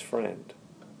for his friend.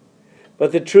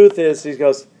 But the truth is, he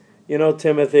goes,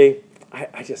 Timothy,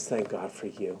 I just thank God for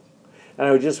you. And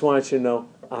I just want you to know,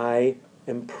 I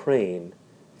am praying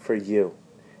for you.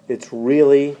 It's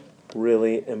really,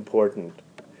 really important.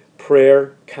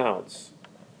 Prayer counts.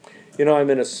 I'm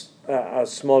in a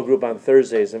small group on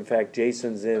Thursdays. In fact,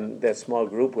 Jason's in that small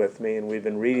group with me, and we've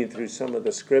been reading through some of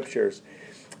the scriptures.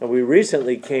 And we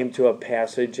recently came to a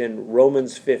passage in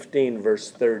Romans 15,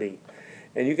 verse 30.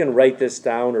 And you can write this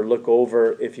down or look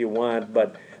over if you want,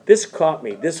 but this caught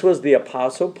me. This was the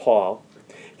Apostle Paul.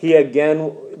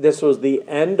 This was the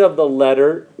end of the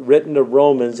letter written to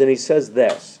Romans, and he says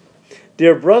this,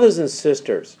 Dear brothers and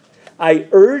sisters, I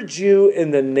urge you in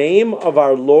the name of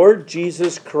our Lord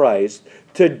Jesus Christ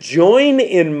to join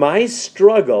in my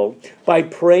struggle by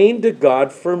praying to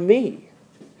God for me.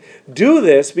 Do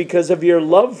this because of your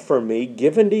love for me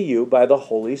given to you by the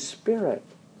Holy Spirit.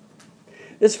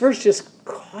 This verse just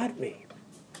caught me.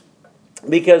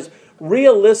 Because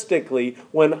realistically,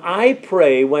 when I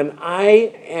pray, when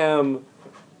I am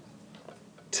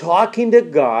talking to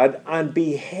God on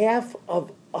behalf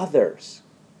of others,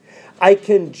 I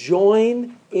can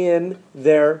join in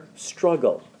their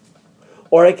struggle.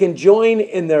 Or I can join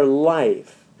in their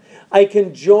life. I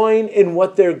can join in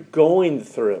what they're going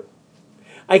through.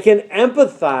 I can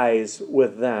empathize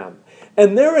with them.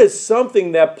 And there is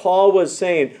something that Paul was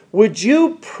saying. Would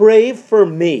you pray for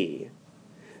me?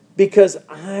 Because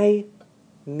I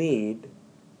need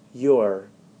your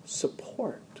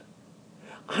support.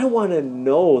 I want to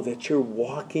know that you're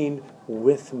walking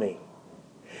with me.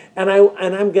 And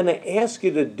I'm going to ask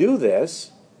you to do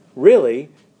this, really,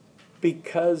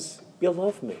 because you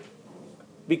love me.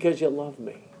 Because you love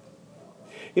me.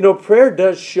 Prayer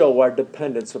does show our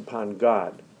dependence upon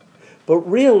God. But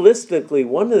realistically,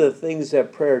 one of the things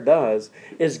that prayer does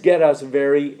is get us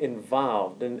very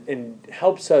involved and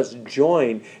helps us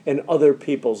join in other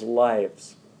people's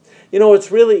lives. You know,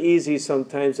 it's really easy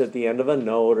sometimes at the end of a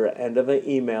note or end of an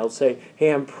email to say,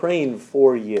 hey, I'm praying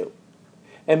for you.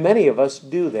 And many of us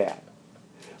do that.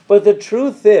 But the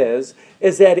truth is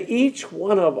that each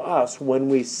one of us, when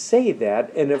we say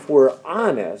that, and if we're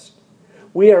honest,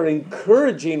 we are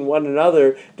encouraging one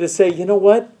another to say, you know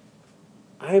what?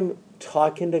 I'm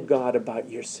talking to God about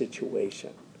your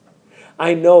situation.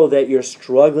 I know that you're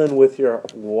struggling with your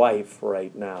wife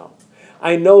right now.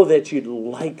 I know that you'd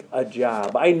like a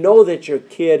job. I know that your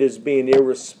kid is being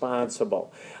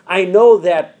irresponsible. I know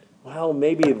that, well,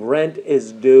 maybe rent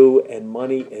is due and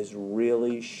money is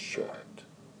really short.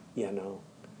 You know,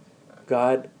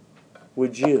 God,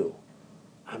 would you,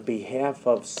 on behalf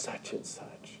of such and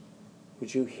such,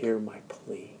 would you hear my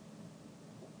plea?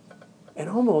 And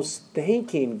almost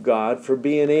thanking God for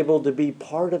being able to be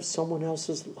part of someone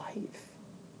else's life.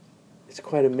 It's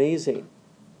quite amazing.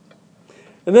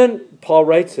 And then Paul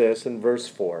writes this in verse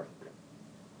 4.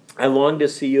 I long to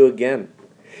see you again,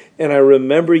 and I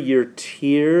remember your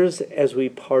tears as we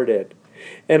parted,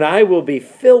 and I will be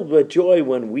filled with joy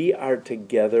when we are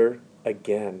together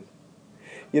again.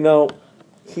 You know,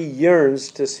 he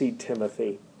yearns to see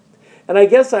Timothy. And I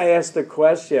guess I asked the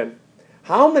question,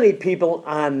 how many people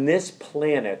on this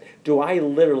planet do I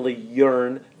literally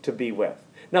yearn to be with?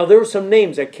 Now, there were some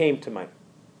names that came to mind.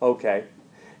 Okay.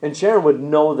 And Sharon would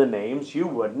know the names. You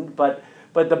wouldn't. But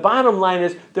the bottom line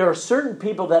is there are certain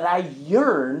people that I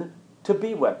yearn to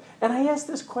be with. And I ask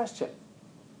this question.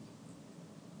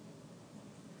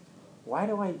 Why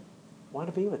do I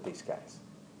want to be with these guys?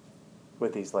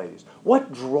 With these ladies?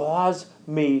 What draws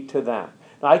me to them?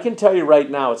 Now, I can tell you right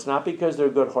now, it's not because they're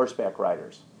good horseback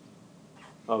riders.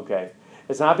 Okay?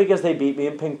 It's not because they beat me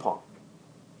in ping pong.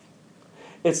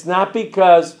 It's not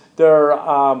because they're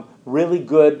really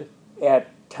good at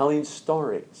telling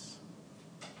stories.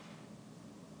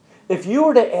 If you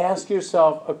were to ask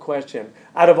yourself a question,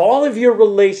 out of all of your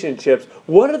relationships,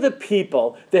 what are the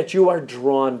people that you are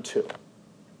drawn to?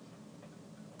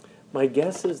 My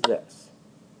guess is this,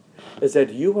 is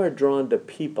that you are drawn to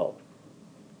people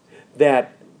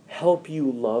that help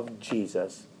you love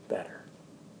Jesus better,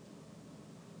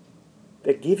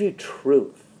 that give you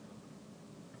truth,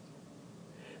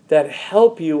 that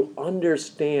help you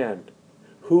understand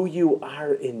who you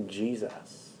are in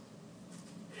Jesus.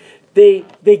 They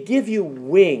give you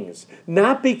wings,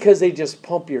 not because they just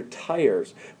pump your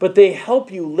tires, but they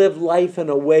help you live life in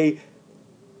a way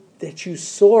that you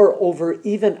soar over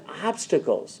even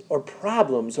obstacles or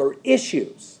problems or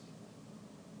issues.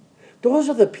 Those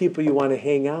are the people you want to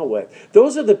hang out with.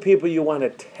 Those are the people you want to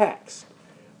text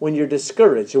when you're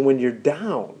discouraged and when you're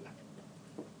down.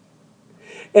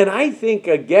 And I think,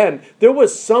 again, there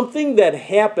was something that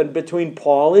happened between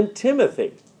Paul and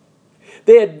Timothy.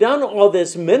 They had done all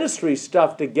this ministry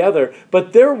stuff together,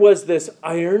 but there was this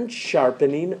iron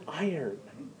sharpening iron.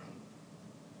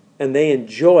 And they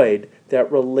enjoyed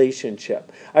that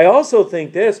relationship. I also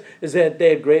think this is that they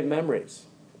had great memories.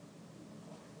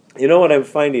 You know what I'm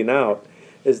finding out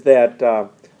is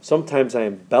that sometimes I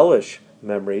embellish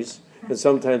memories, and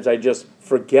sometimes I just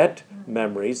forget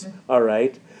memories, all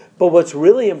right? But what's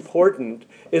really important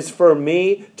is for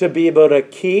me to be able to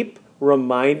keep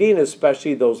reminding,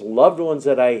 especially those loved ones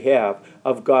that I have,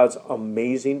 of God's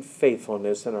amazing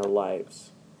faithfulness in our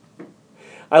lives.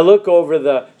 I look over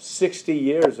the 60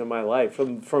 years of my life,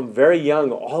 from very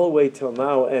young all the way till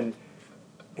now, and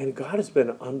God has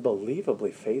been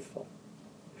unbelievably faithful.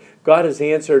 God has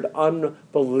answered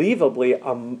unbelievably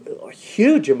a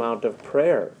huge amount of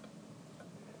prayer.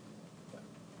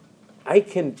 I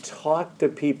can talk to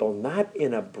people not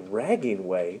in a bragging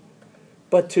way,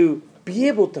 but to be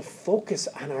able to focus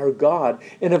on our God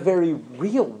in a very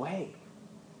real way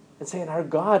and saying our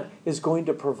God is going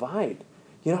to provide.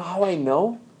 You know how I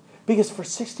know? Because for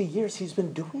 60 years he's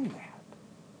been doing that.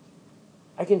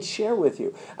 I can share with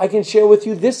you. I can share with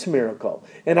you this miracle,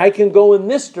 and I can go in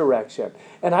this direction,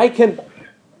 and I can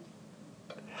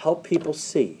help people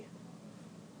see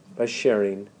by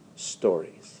sharing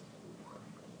stories.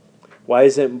 Why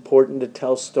is it important to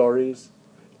tell stories,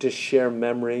 to share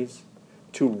memories,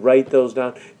 to write those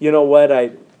down? You know what?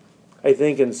 I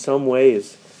think in some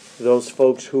ways, those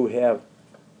folks who have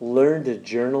learned to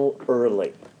journal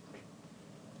early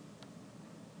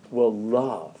will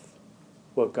love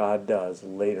what God does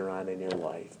later on in your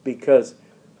life. Because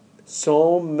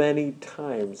so many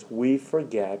times we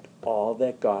forget all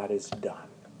that God has done.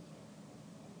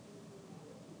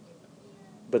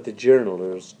 But the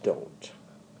journalers don't.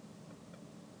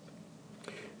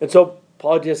 And so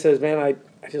Paul just says, man, I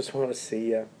just want to see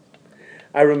you.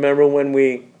 I remember when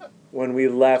we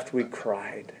left, we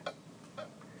cried.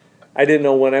 I didn't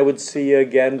know when I would see you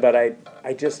again, but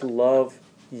I just love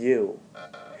you.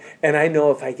 And I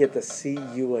know if I get to see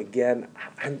you again,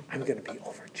 I'm going to be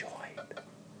overjoyed.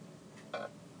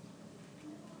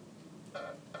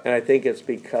 And I think it's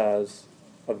because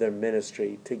of their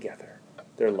ministry together,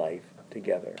 their life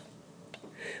together.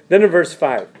 Then in verse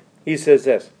 5, he says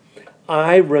this,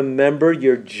 I remember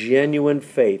your genuine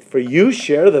faith, for you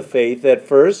share the faith that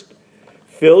first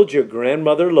filled your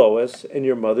grandmother Lois and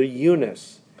your mother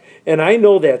Eunice. And I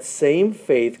know that same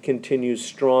faith continues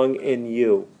strong in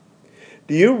you.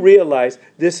 Do you realize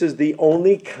this is the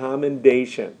only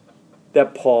commendation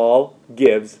that Paul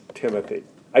gives Timothy?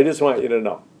 I just want you to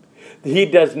know. He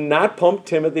does not pump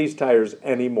Timothy's tires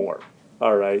anymore,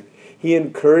 all right? He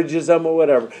encourages them or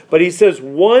whatever. But he says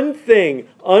one thing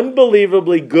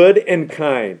unbelievably good and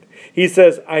kind. He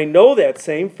says, I know that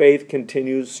same faith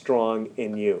continues strong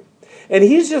in you. And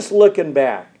he's just looking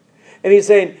back. And he's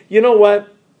saying, you know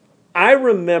what? I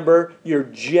remember your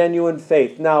genuine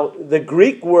faith. Now, the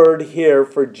Greek word here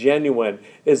for genuine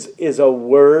is a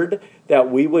word that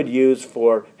we would use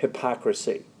for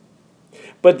hypocrisy.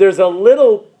 But there's a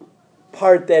little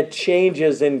part that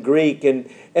changes in Greek.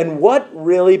 And what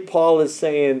really Paul is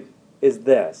saying is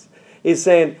this. He's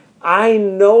saying, I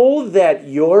know that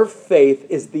your faith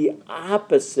is the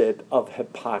opposite of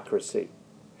hypocrisy.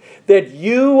 That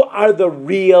you are the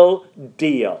real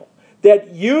deal.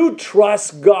 That you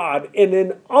trust God in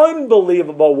an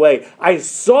unbelievable way. I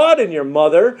saw it in your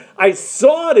mother. I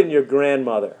saw it in your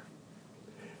grandmother.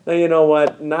 Now, you know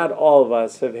what? Not all of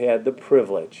us have had the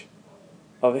privilege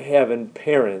of having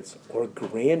parents or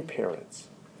grandparents,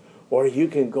 or you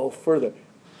can go further,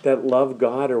 that love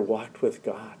God or walked with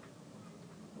God.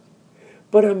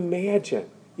 But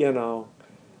imagine,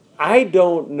 I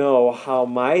don't know how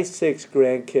my 6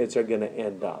 grandkids are going to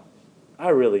end up. I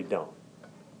really don't.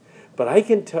 But I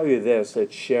can tell you this,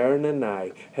 that Sharon and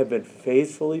I have been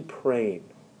faithfully praying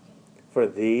for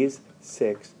these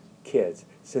 6 kids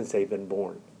since they've been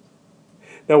born.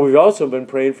 Now, we've also been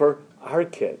praying for our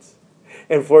kids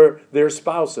and for their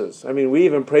spouses. I mean, we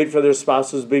even prayed for their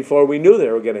spouses before we knew they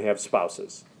were going to have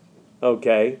spouses.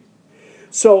 Okay?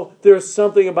 So there's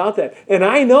something about that. And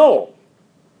I know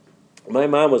my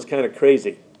mom was kind of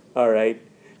crazy, all right?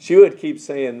 She would keep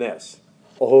saying this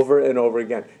over and over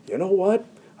again. You know what?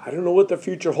 I don't know what the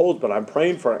future holds, but I'm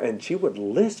praying for her. And she would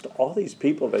list all these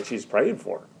people that she's praying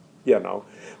for,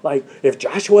 Like, if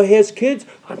Joshua has kids,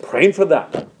 I'm praying for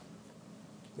them.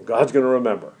 God's going to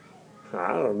remember.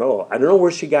 I don't know. I don't know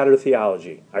where she got her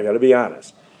theology. I got to be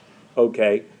honest.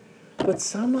 Okay? But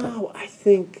somehow I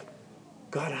think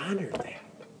God honored that.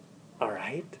 All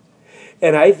right?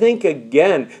 And I think,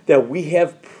 again, that we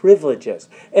have privileges.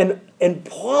 And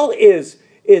Paul is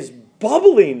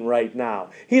bubbling right now.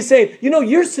 He's saying,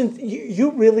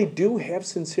 you really do have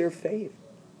sincere faith.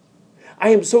 I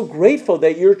am so grateful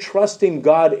that you're trusting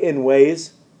God in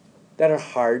ways that are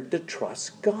hard to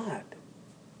trust God.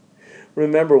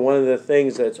 Remember, one of the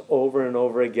things that's over and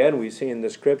over again we see in the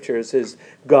scriptures is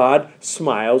God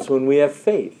smiles when we have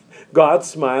faith. God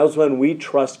smiles when we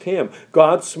trust Him.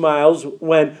 God smiles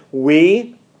when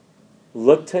we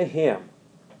look to Him.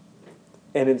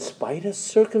 And in spite of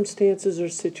circumstances or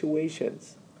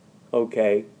situations,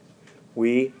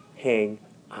 we hang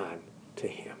on to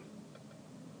Him.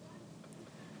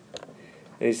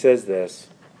 And he says this.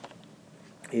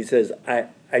 He says,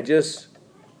 I just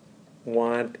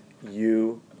want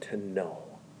you to know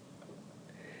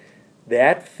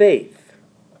that faith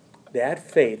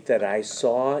that I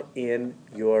saw in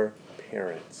your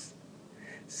parents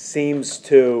seems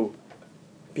to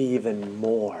be even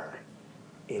more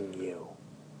in you.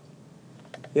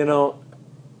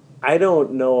 I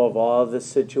don't know of all the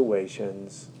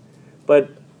situations, but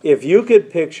if you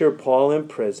could picture Paul in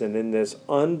prison in this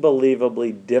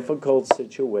unbelievably difficult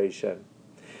situation,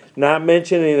 not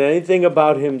mentioning anything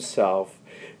about himself,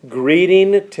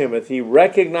 greeting Timothy,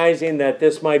 recognizing that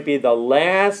this might be the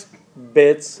last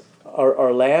bits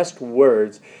or last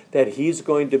words that he's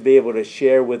going to be able to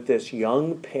share with this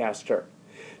young pastor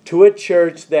to a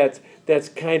church that's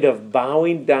kind of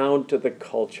bowing down to the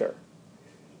culture.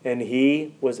 And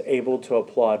he was able to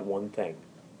applaud one thing.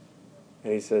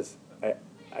 And he says,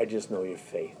 I just know your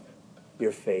faith.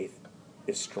 Your faith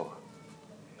is strong.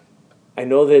 I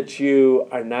know that you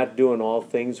are not doing all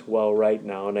things well right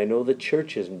now, and I know the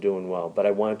church isn't doing well, but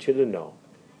I want you to know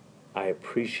I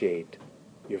appreciate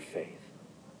your faith.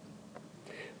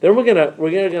 Then we're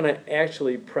gonna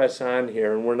actually press on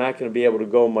here, and we're not going to be able to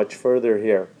go much further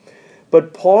here.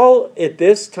 But Paul, at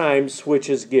this time,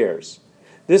 switches gears.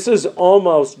 This is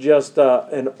almost just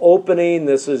an opening.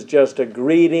 This is just a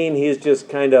greeting. He's just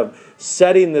kind of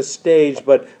setting the stage.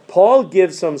 But Paul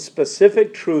gives some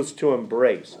specific truths to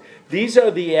embrace. These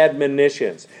are the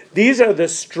admonitions. These are the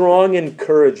strong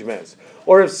encouragements.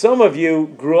 Or if some of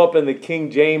you grew up in the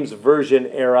King James Version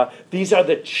era, these are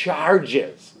the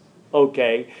charges.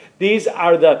 Okay? These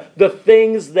are the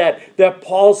things that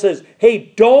Paul says,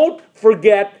 hey, don't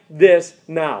forget this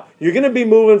now. You're going to be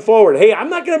moving forward. Hey, I'm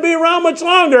not going to be around much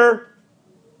longer.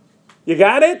 You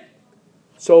got it?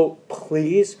 So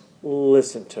please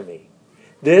listen to me.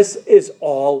 This is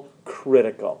all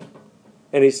critical.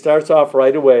 And he starts off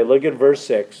right away. Look at verse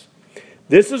 6.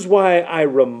 This is why I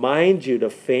remind you to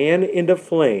fan into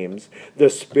flames the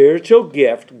spiritual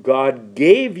gift God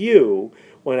gave you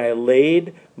when I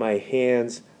laid my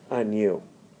hands on you.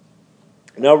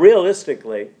 Now,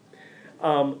 realistically,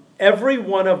 every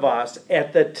one of us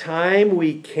at the time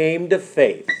we came to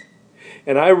faith,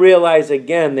 and I realize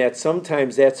again that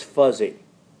sometimes that's fuzzy,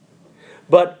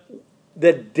 but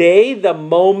the day, the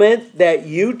moment that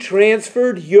you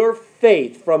transferred your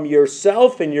faith from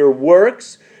yourself and your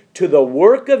works to the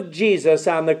work of Jesus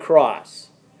on the cross,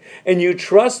 and you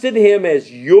trusted him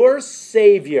as your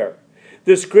Savior,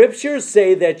 the scriptures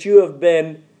say that you have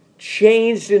been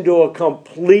changed into a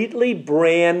completely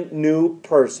brand new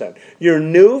person. You're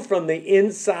new from the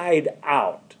inside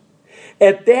out.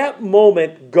 At that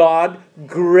moment, God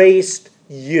graced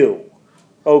you.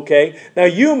 Okay? Now,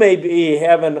 you may be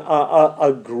having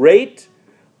a great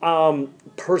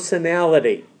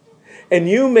personality. And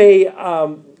you may,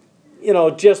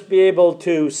 just be able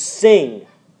to sing.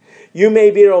 You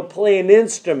may be able to play an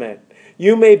instrument.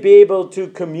 You may be able to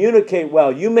communicate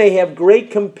well. You may have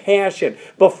great compassion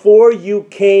before you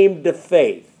came to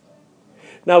faith.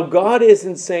 Now, God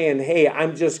isn't saying, hey,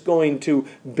 I'm just going to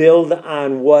build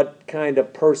on what kind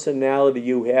of personality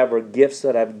you have or gifts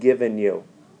that I've given you.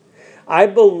 I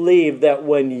believe that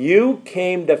when you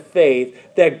came to faith,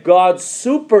 that God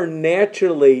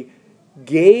supernaturally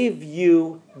gave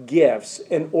you gifts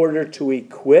in order to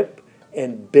equip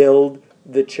and build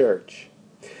the church.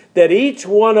 That each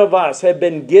one of us have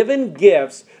been given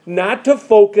gifts not to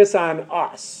focus on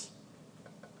us,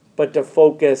 but to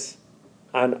focus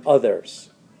on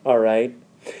others. All right?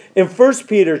 In 1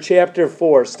 Peter chapter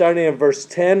 4, starting in verse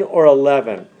 10 or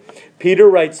 11, Peter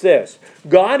writes this: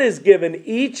 God has given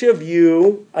each of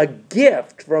you a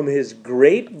gift from his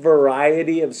great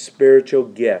variety of spiritual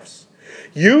gifts.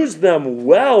 Use them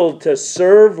well to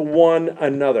serve one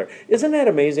another. Isn't that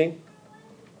amazing?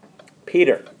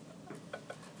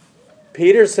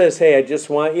 Peter says, hey, I just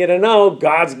want you to know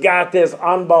God's got this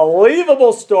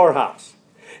unbelievable storehouse.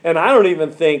 And I don't even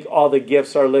think all the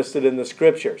gifts are listed in the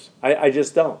scriptures. I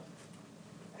just don't.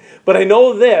 But I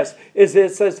know this, is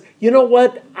it says, you know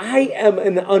what? I am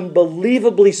an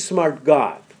unbelievably smart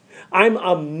God. I'm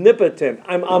omnipotent.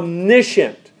 I'm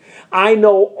omniscient. I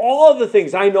know all the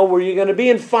things. I know where you're going to be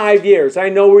in 5 years. I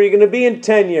know where you're going to be in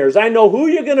 10 years. I know who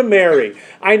you're going to marry.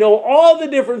 I know all the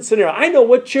different scenarios. I know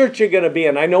what church you're going to be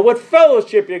in. I know what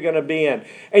fellowship you're going to be in.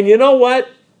 And you know what?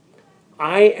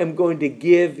 I am going to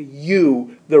give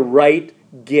you the right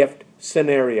gift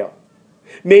scenario.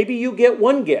 Maybe you get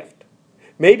one gift.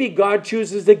 Maybe God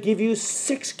chooses to give you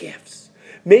 6 gifts.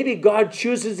 Maybe God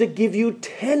chooses to give you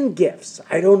 10 gifts.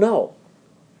 I don't know.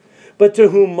 But to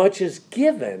whom much is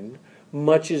given,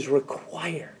 much is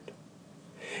required.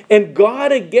 And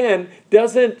God, again,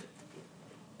 doesn't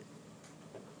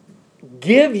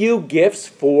give you gifts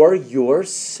for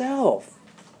yourself.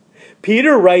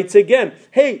 Peter writes again,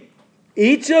 hey,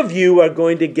 each of you are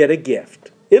going to get a gift,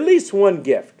 at least one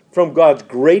gift from God's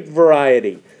great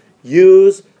variety.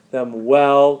 Use them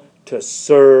well to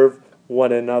serve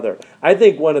one another. I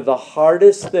think one of the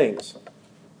hardest things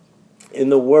in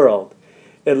the world,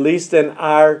 at least in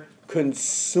our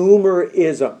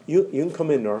consumerism. You can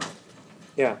come in, Nora.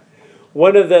 Yeah.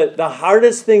 One of the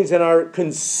hardest things in our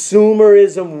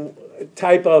consumerism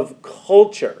type of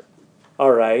culture,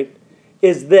 all right,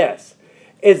 is this.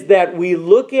 Is that we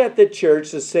look at the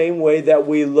church the same way that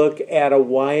we look at a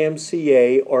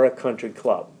YMCA or a country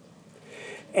club.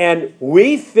 And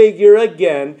we figure,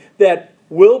 again, that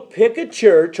we'll pick a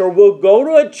church or we'll go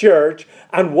to a church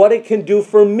on what it can do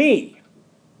for me.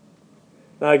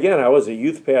 Now, again, I was a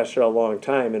youth pastor a long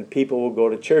time, and people will go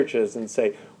to churches and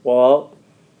say, well,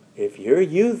 if your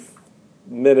youth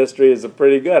ministry is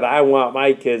pretty good, I want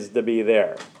my kids to be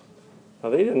there. Now,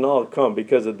 they didn't all come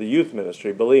because of the youth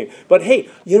ministry, believe me. But hey,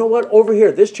 you know what? Over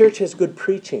here, this church has good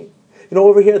preaching. You know,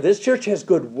 over here, this church has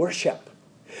good worship.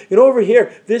 You know, over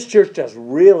here, this church does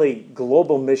really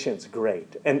global missions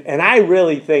great. And I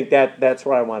really think that's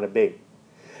where I want to be.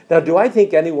 Now, do I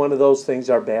think any one of those things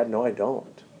are bad? No, I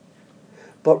don't.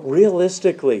 But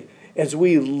realistically, as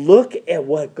we look at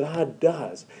what God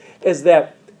does, is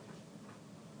that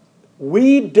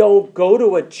we don't go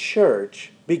to a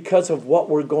church because of what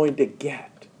we're going to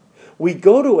get. We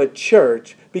go to a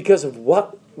church because of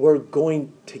what we're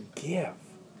going to give.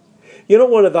 You know,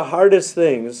 one of the hardest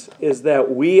things is that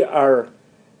we are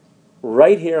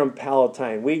right here in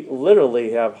Palatine. We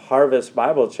literally have Harvest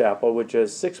Bible Chapel, which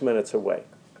is 6 minutes away.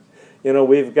 You know,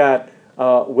 we've got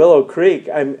Willow Creek.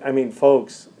 I mean,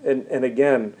 folks, and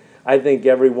again, I think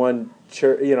every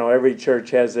church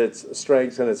has its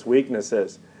strengths and its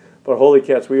weaknesses. But Holy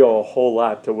Cats, we owe a whole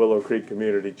lot to Willow Creek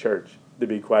Community Church, to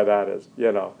be quite honest.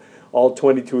 You know, all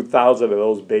 22,000 of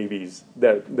those babies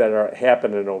that are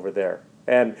happening over there.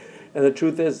 And the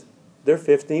truth is, they're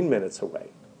 15 minutes away.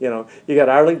 You know, you got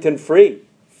Arlington Free,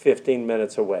 15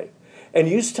 minutes away. And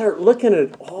you start looking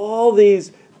at all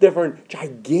these different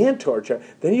gigantor churches.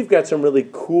 Then you've got some really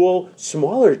cool,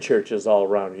 smaller churches all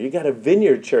around you. You got a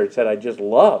Vineyard Church that I just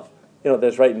love, you know,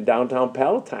 that's right in downtown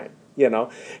Palatine, you know.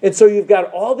 And so you've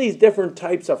got all these different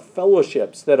types of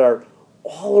fellowships that are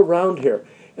all around here.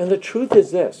 And the truth is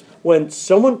this, when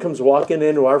someone comes walking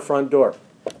into our front door,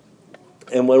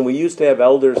 and when we used to have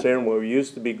elders here and when we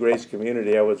used to be Grace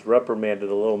Community, I was reprimanded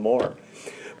a little more.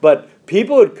 But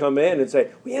people would come in and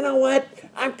say, well, you know what?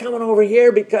 I'm coming over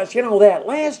here because, you know, that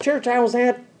last church I was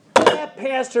at, that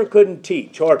pastor couldn't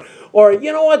teach. Or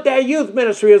you know what? That youth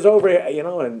ministry is over here. You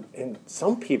know, and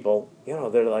some people, you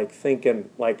know, they're like thinking,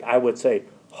 like I would say,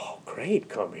 oh, great,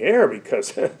 come here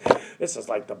because this is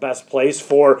like the best place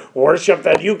for worship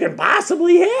that you can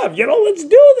possibly have. You know, let's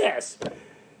do this.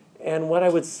 And what I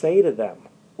would say to them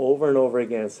over and over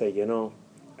again, say, you know,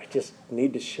 I just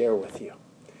need to share with you.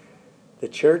 The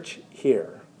church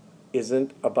here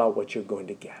isn't about what you're going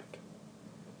to get.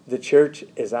 The church,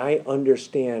 as I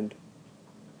understand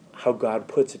how God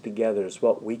puts it together, is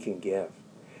what we can give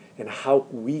and how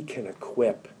we can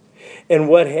equip. And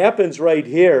what happens right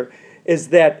here is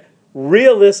that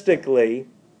realistically,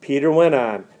 Peter went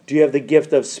on, do you have the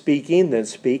gift of speaking? Then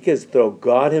speak as though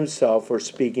God himself were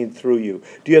speaking through you.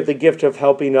 Do you have the gift of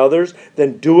helping others?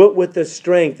 Then do it with the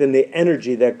strength and the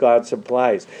energy that God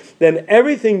supplies. Then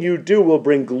everything you do will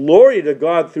bring glory to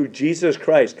God through Jesus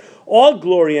Christ. All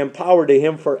glory and power to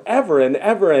him forever and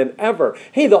ever and ever.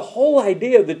 Hey, the whole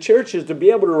idea of the church is to be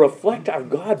able to reflect our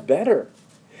God better.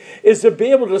 Is to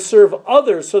be able to serve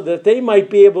others so that they might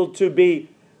be able to be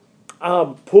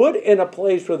put in a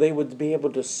place where they would be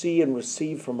able to see and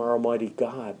receive from our Almighty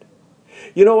God.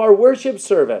 You know, our worship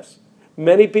service,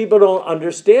 many people don't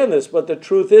understand this, but the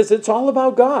truth is it's all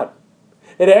about God.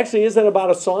 It actually isn't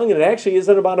about a song, and it actually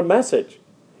isn't about a message.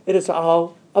 It is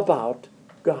all about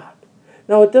God.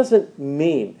 Now, it doesn't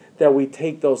mean that we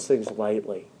take those things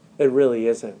lightly. It really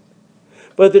isn't.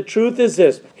 But the truth is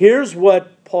this. Here's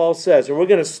what Paul says, and we're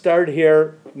going to start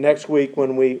here next week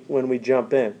when we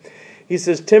jump in. He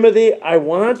says, Timothy, I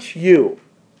want you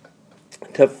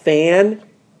to fan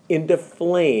into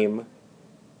flame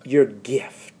your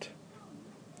gift.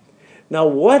 Now,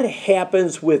 what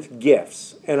happens with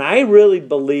gifts, and I really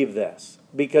believe this,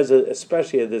 because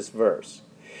especially of this verse,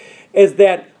 is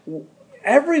that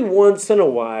every once in a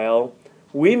while,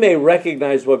 we may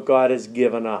recognize what God has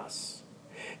given us.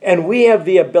 And we have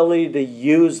the ability to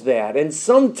use that. And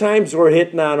sometimes we're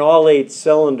hitting on all 8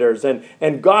 cylinders,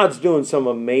 and God's doing some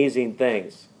amazing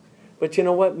things. But you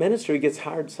know what? Ministry gets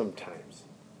hard sometimes.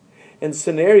 And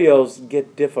scenarios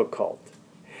get difficult.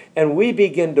 And we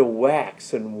begin to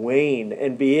wax and wane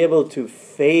and be able to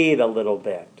fade a little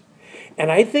bit.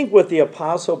 And I think what the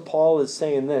Apostle Paul is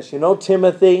saying this, you know,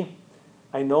 Timothy,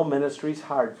 I know ministry's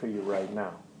hard for you right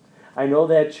now. I know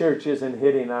that church isn't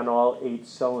hitting on all 8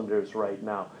 cylinders right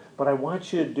now, but I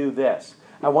want you to do this.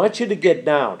 I want you to get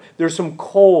down. There's some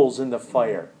coals in the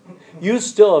fire. You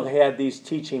still have had these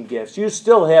teaching gifts. You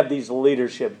still have these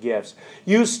leadership gifts.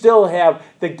 You still have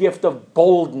the gift of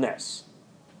boldness.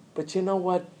 But you know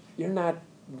what? You're not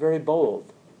very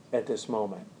bold at this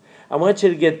moment. I want you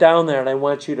to get down there and I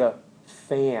want you to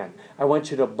fan. I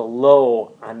want you to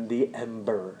blow on the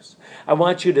embers. I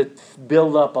want you to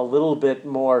build up a little bit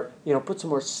more, put some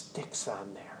more sticks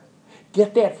on there.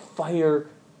 Get that fire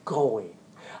going.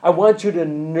 I want you to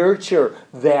nurture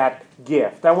that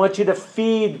gift. I want you to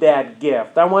feed that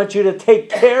gift. I want you to take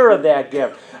care of that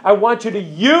gift. I want you to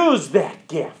use that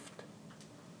gift.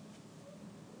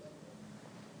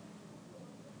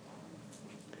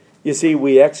 You see,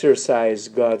 we exercise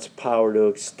God's power to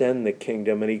extend the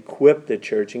kingdom and equip the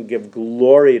church and give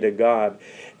glory to God.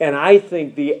 And I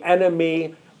think the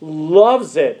enemy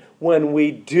loves it when we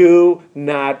do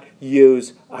not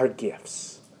use our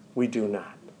gifts. We do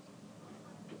not.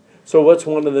 So what's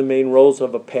one of the main roles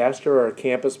of a pastor or a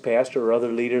campus pastor or other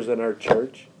leaders in our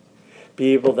church?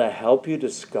 Be able to help you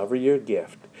discover your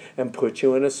gift and put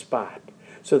you in a spot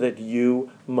so that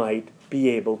you might be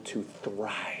able to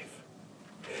thrive.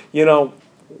 You know,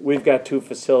 we've got 2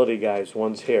 facility guys.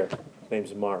 One's here. His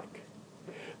name's Mark.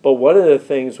 But one of the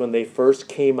things when they first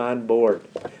came on board,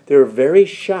 they were very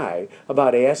shy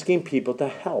about asking people to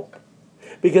help.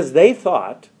 Because they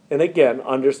thought, and again,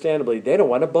 understandably, they don't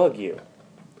want to bug you.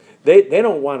 They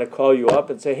don't want to call you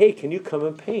up and say, hey, can you come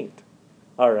and paint?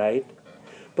 All right?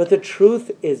 But the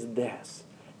truth is this.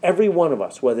 Every one of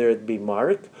us, whether it be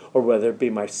Mark, or whether it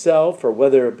be myself, or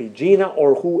whether it be Gina,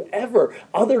 or whoever,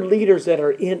 other leaders that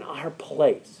are in our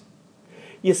place.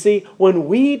 You see, when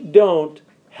we don't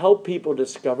help people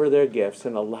discover their gifts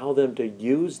and allow them to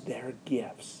use their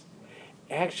gifts,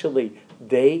 actually,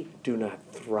 they do not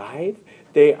thrive.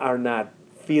 They are not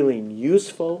feeling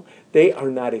useful. They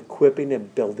are not equipping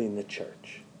and building the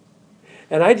church.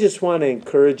 And I just want to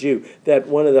encourage you that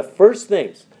one of the first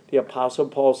things the Apostle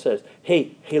Paul says,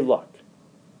 hey, look,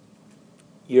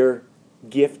 your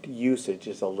gift usage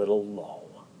is a little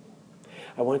low.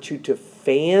 I want you to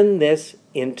fan this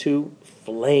into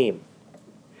flame.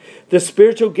 The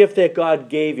spiritual gift that God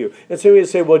gave you. And some of you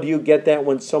say, well, do you get that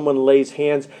when someone lays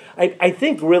hands? I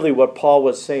think really what Paul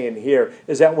was saying here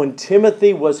is that when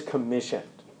Timothy was commissioned,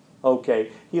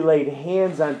 okay, he laid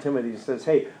hands on Timothy. He says,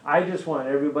 hey, I just want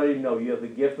everybody to know you have the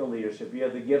gift of leadership. You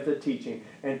have the gift of teaching.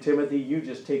 And Timothy, you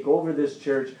just take over this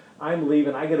church. I'm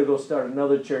leaving. I got to go start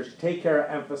another church. Take care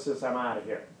of Ephesus. I'm out of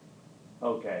here.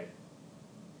 Okay.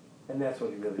 And that's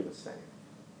what he really was saying.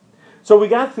 So we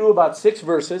got through about 6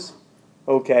 verses.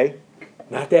 Okay.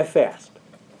 Not that fast.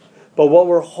 But what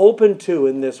we're hoping to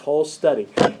in this whole study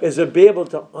is to be able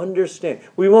to understand.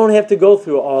 We won't have to go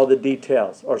through all the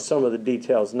details or some of the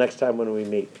details next time when we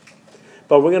meet.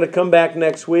 But we're going to come back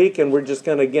next week and we're just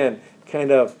going to, again,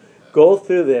 kind of go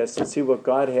through this and see what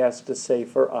God has to say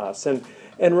for us. And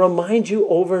remind you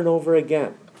over and over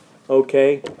again,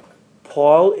 okay?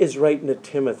 Paul is writing to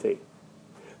Timothy.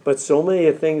 But so many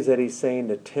of the things that he's saying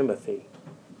to Timothy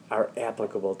are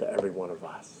applicable to every one of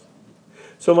us.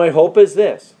 So my hope is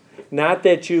this. Not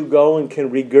that you go and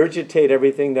can regurgitate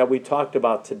everything that we talked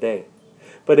about today.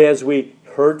 But as we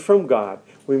heard from God,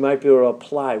 we might be able to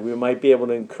apply. We might be able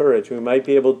to encourage. We might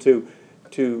be able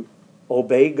to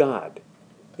obey God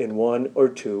in 1 or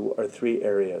 2 or 3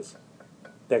 areas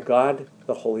that God,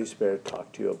 the Holy Spirit,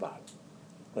 talked to you about.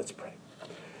 Let's pray.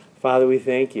 Father, we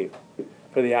thank you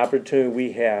for the opportunity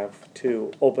we have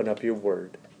to open up your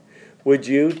word. Would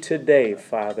you today,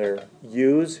 Father,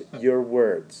 use your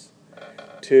words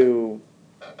to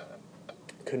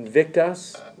convict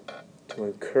us, to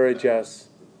encourage us,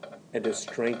 and to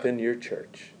strengthen your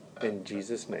church. In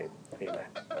Jesus' name, amen.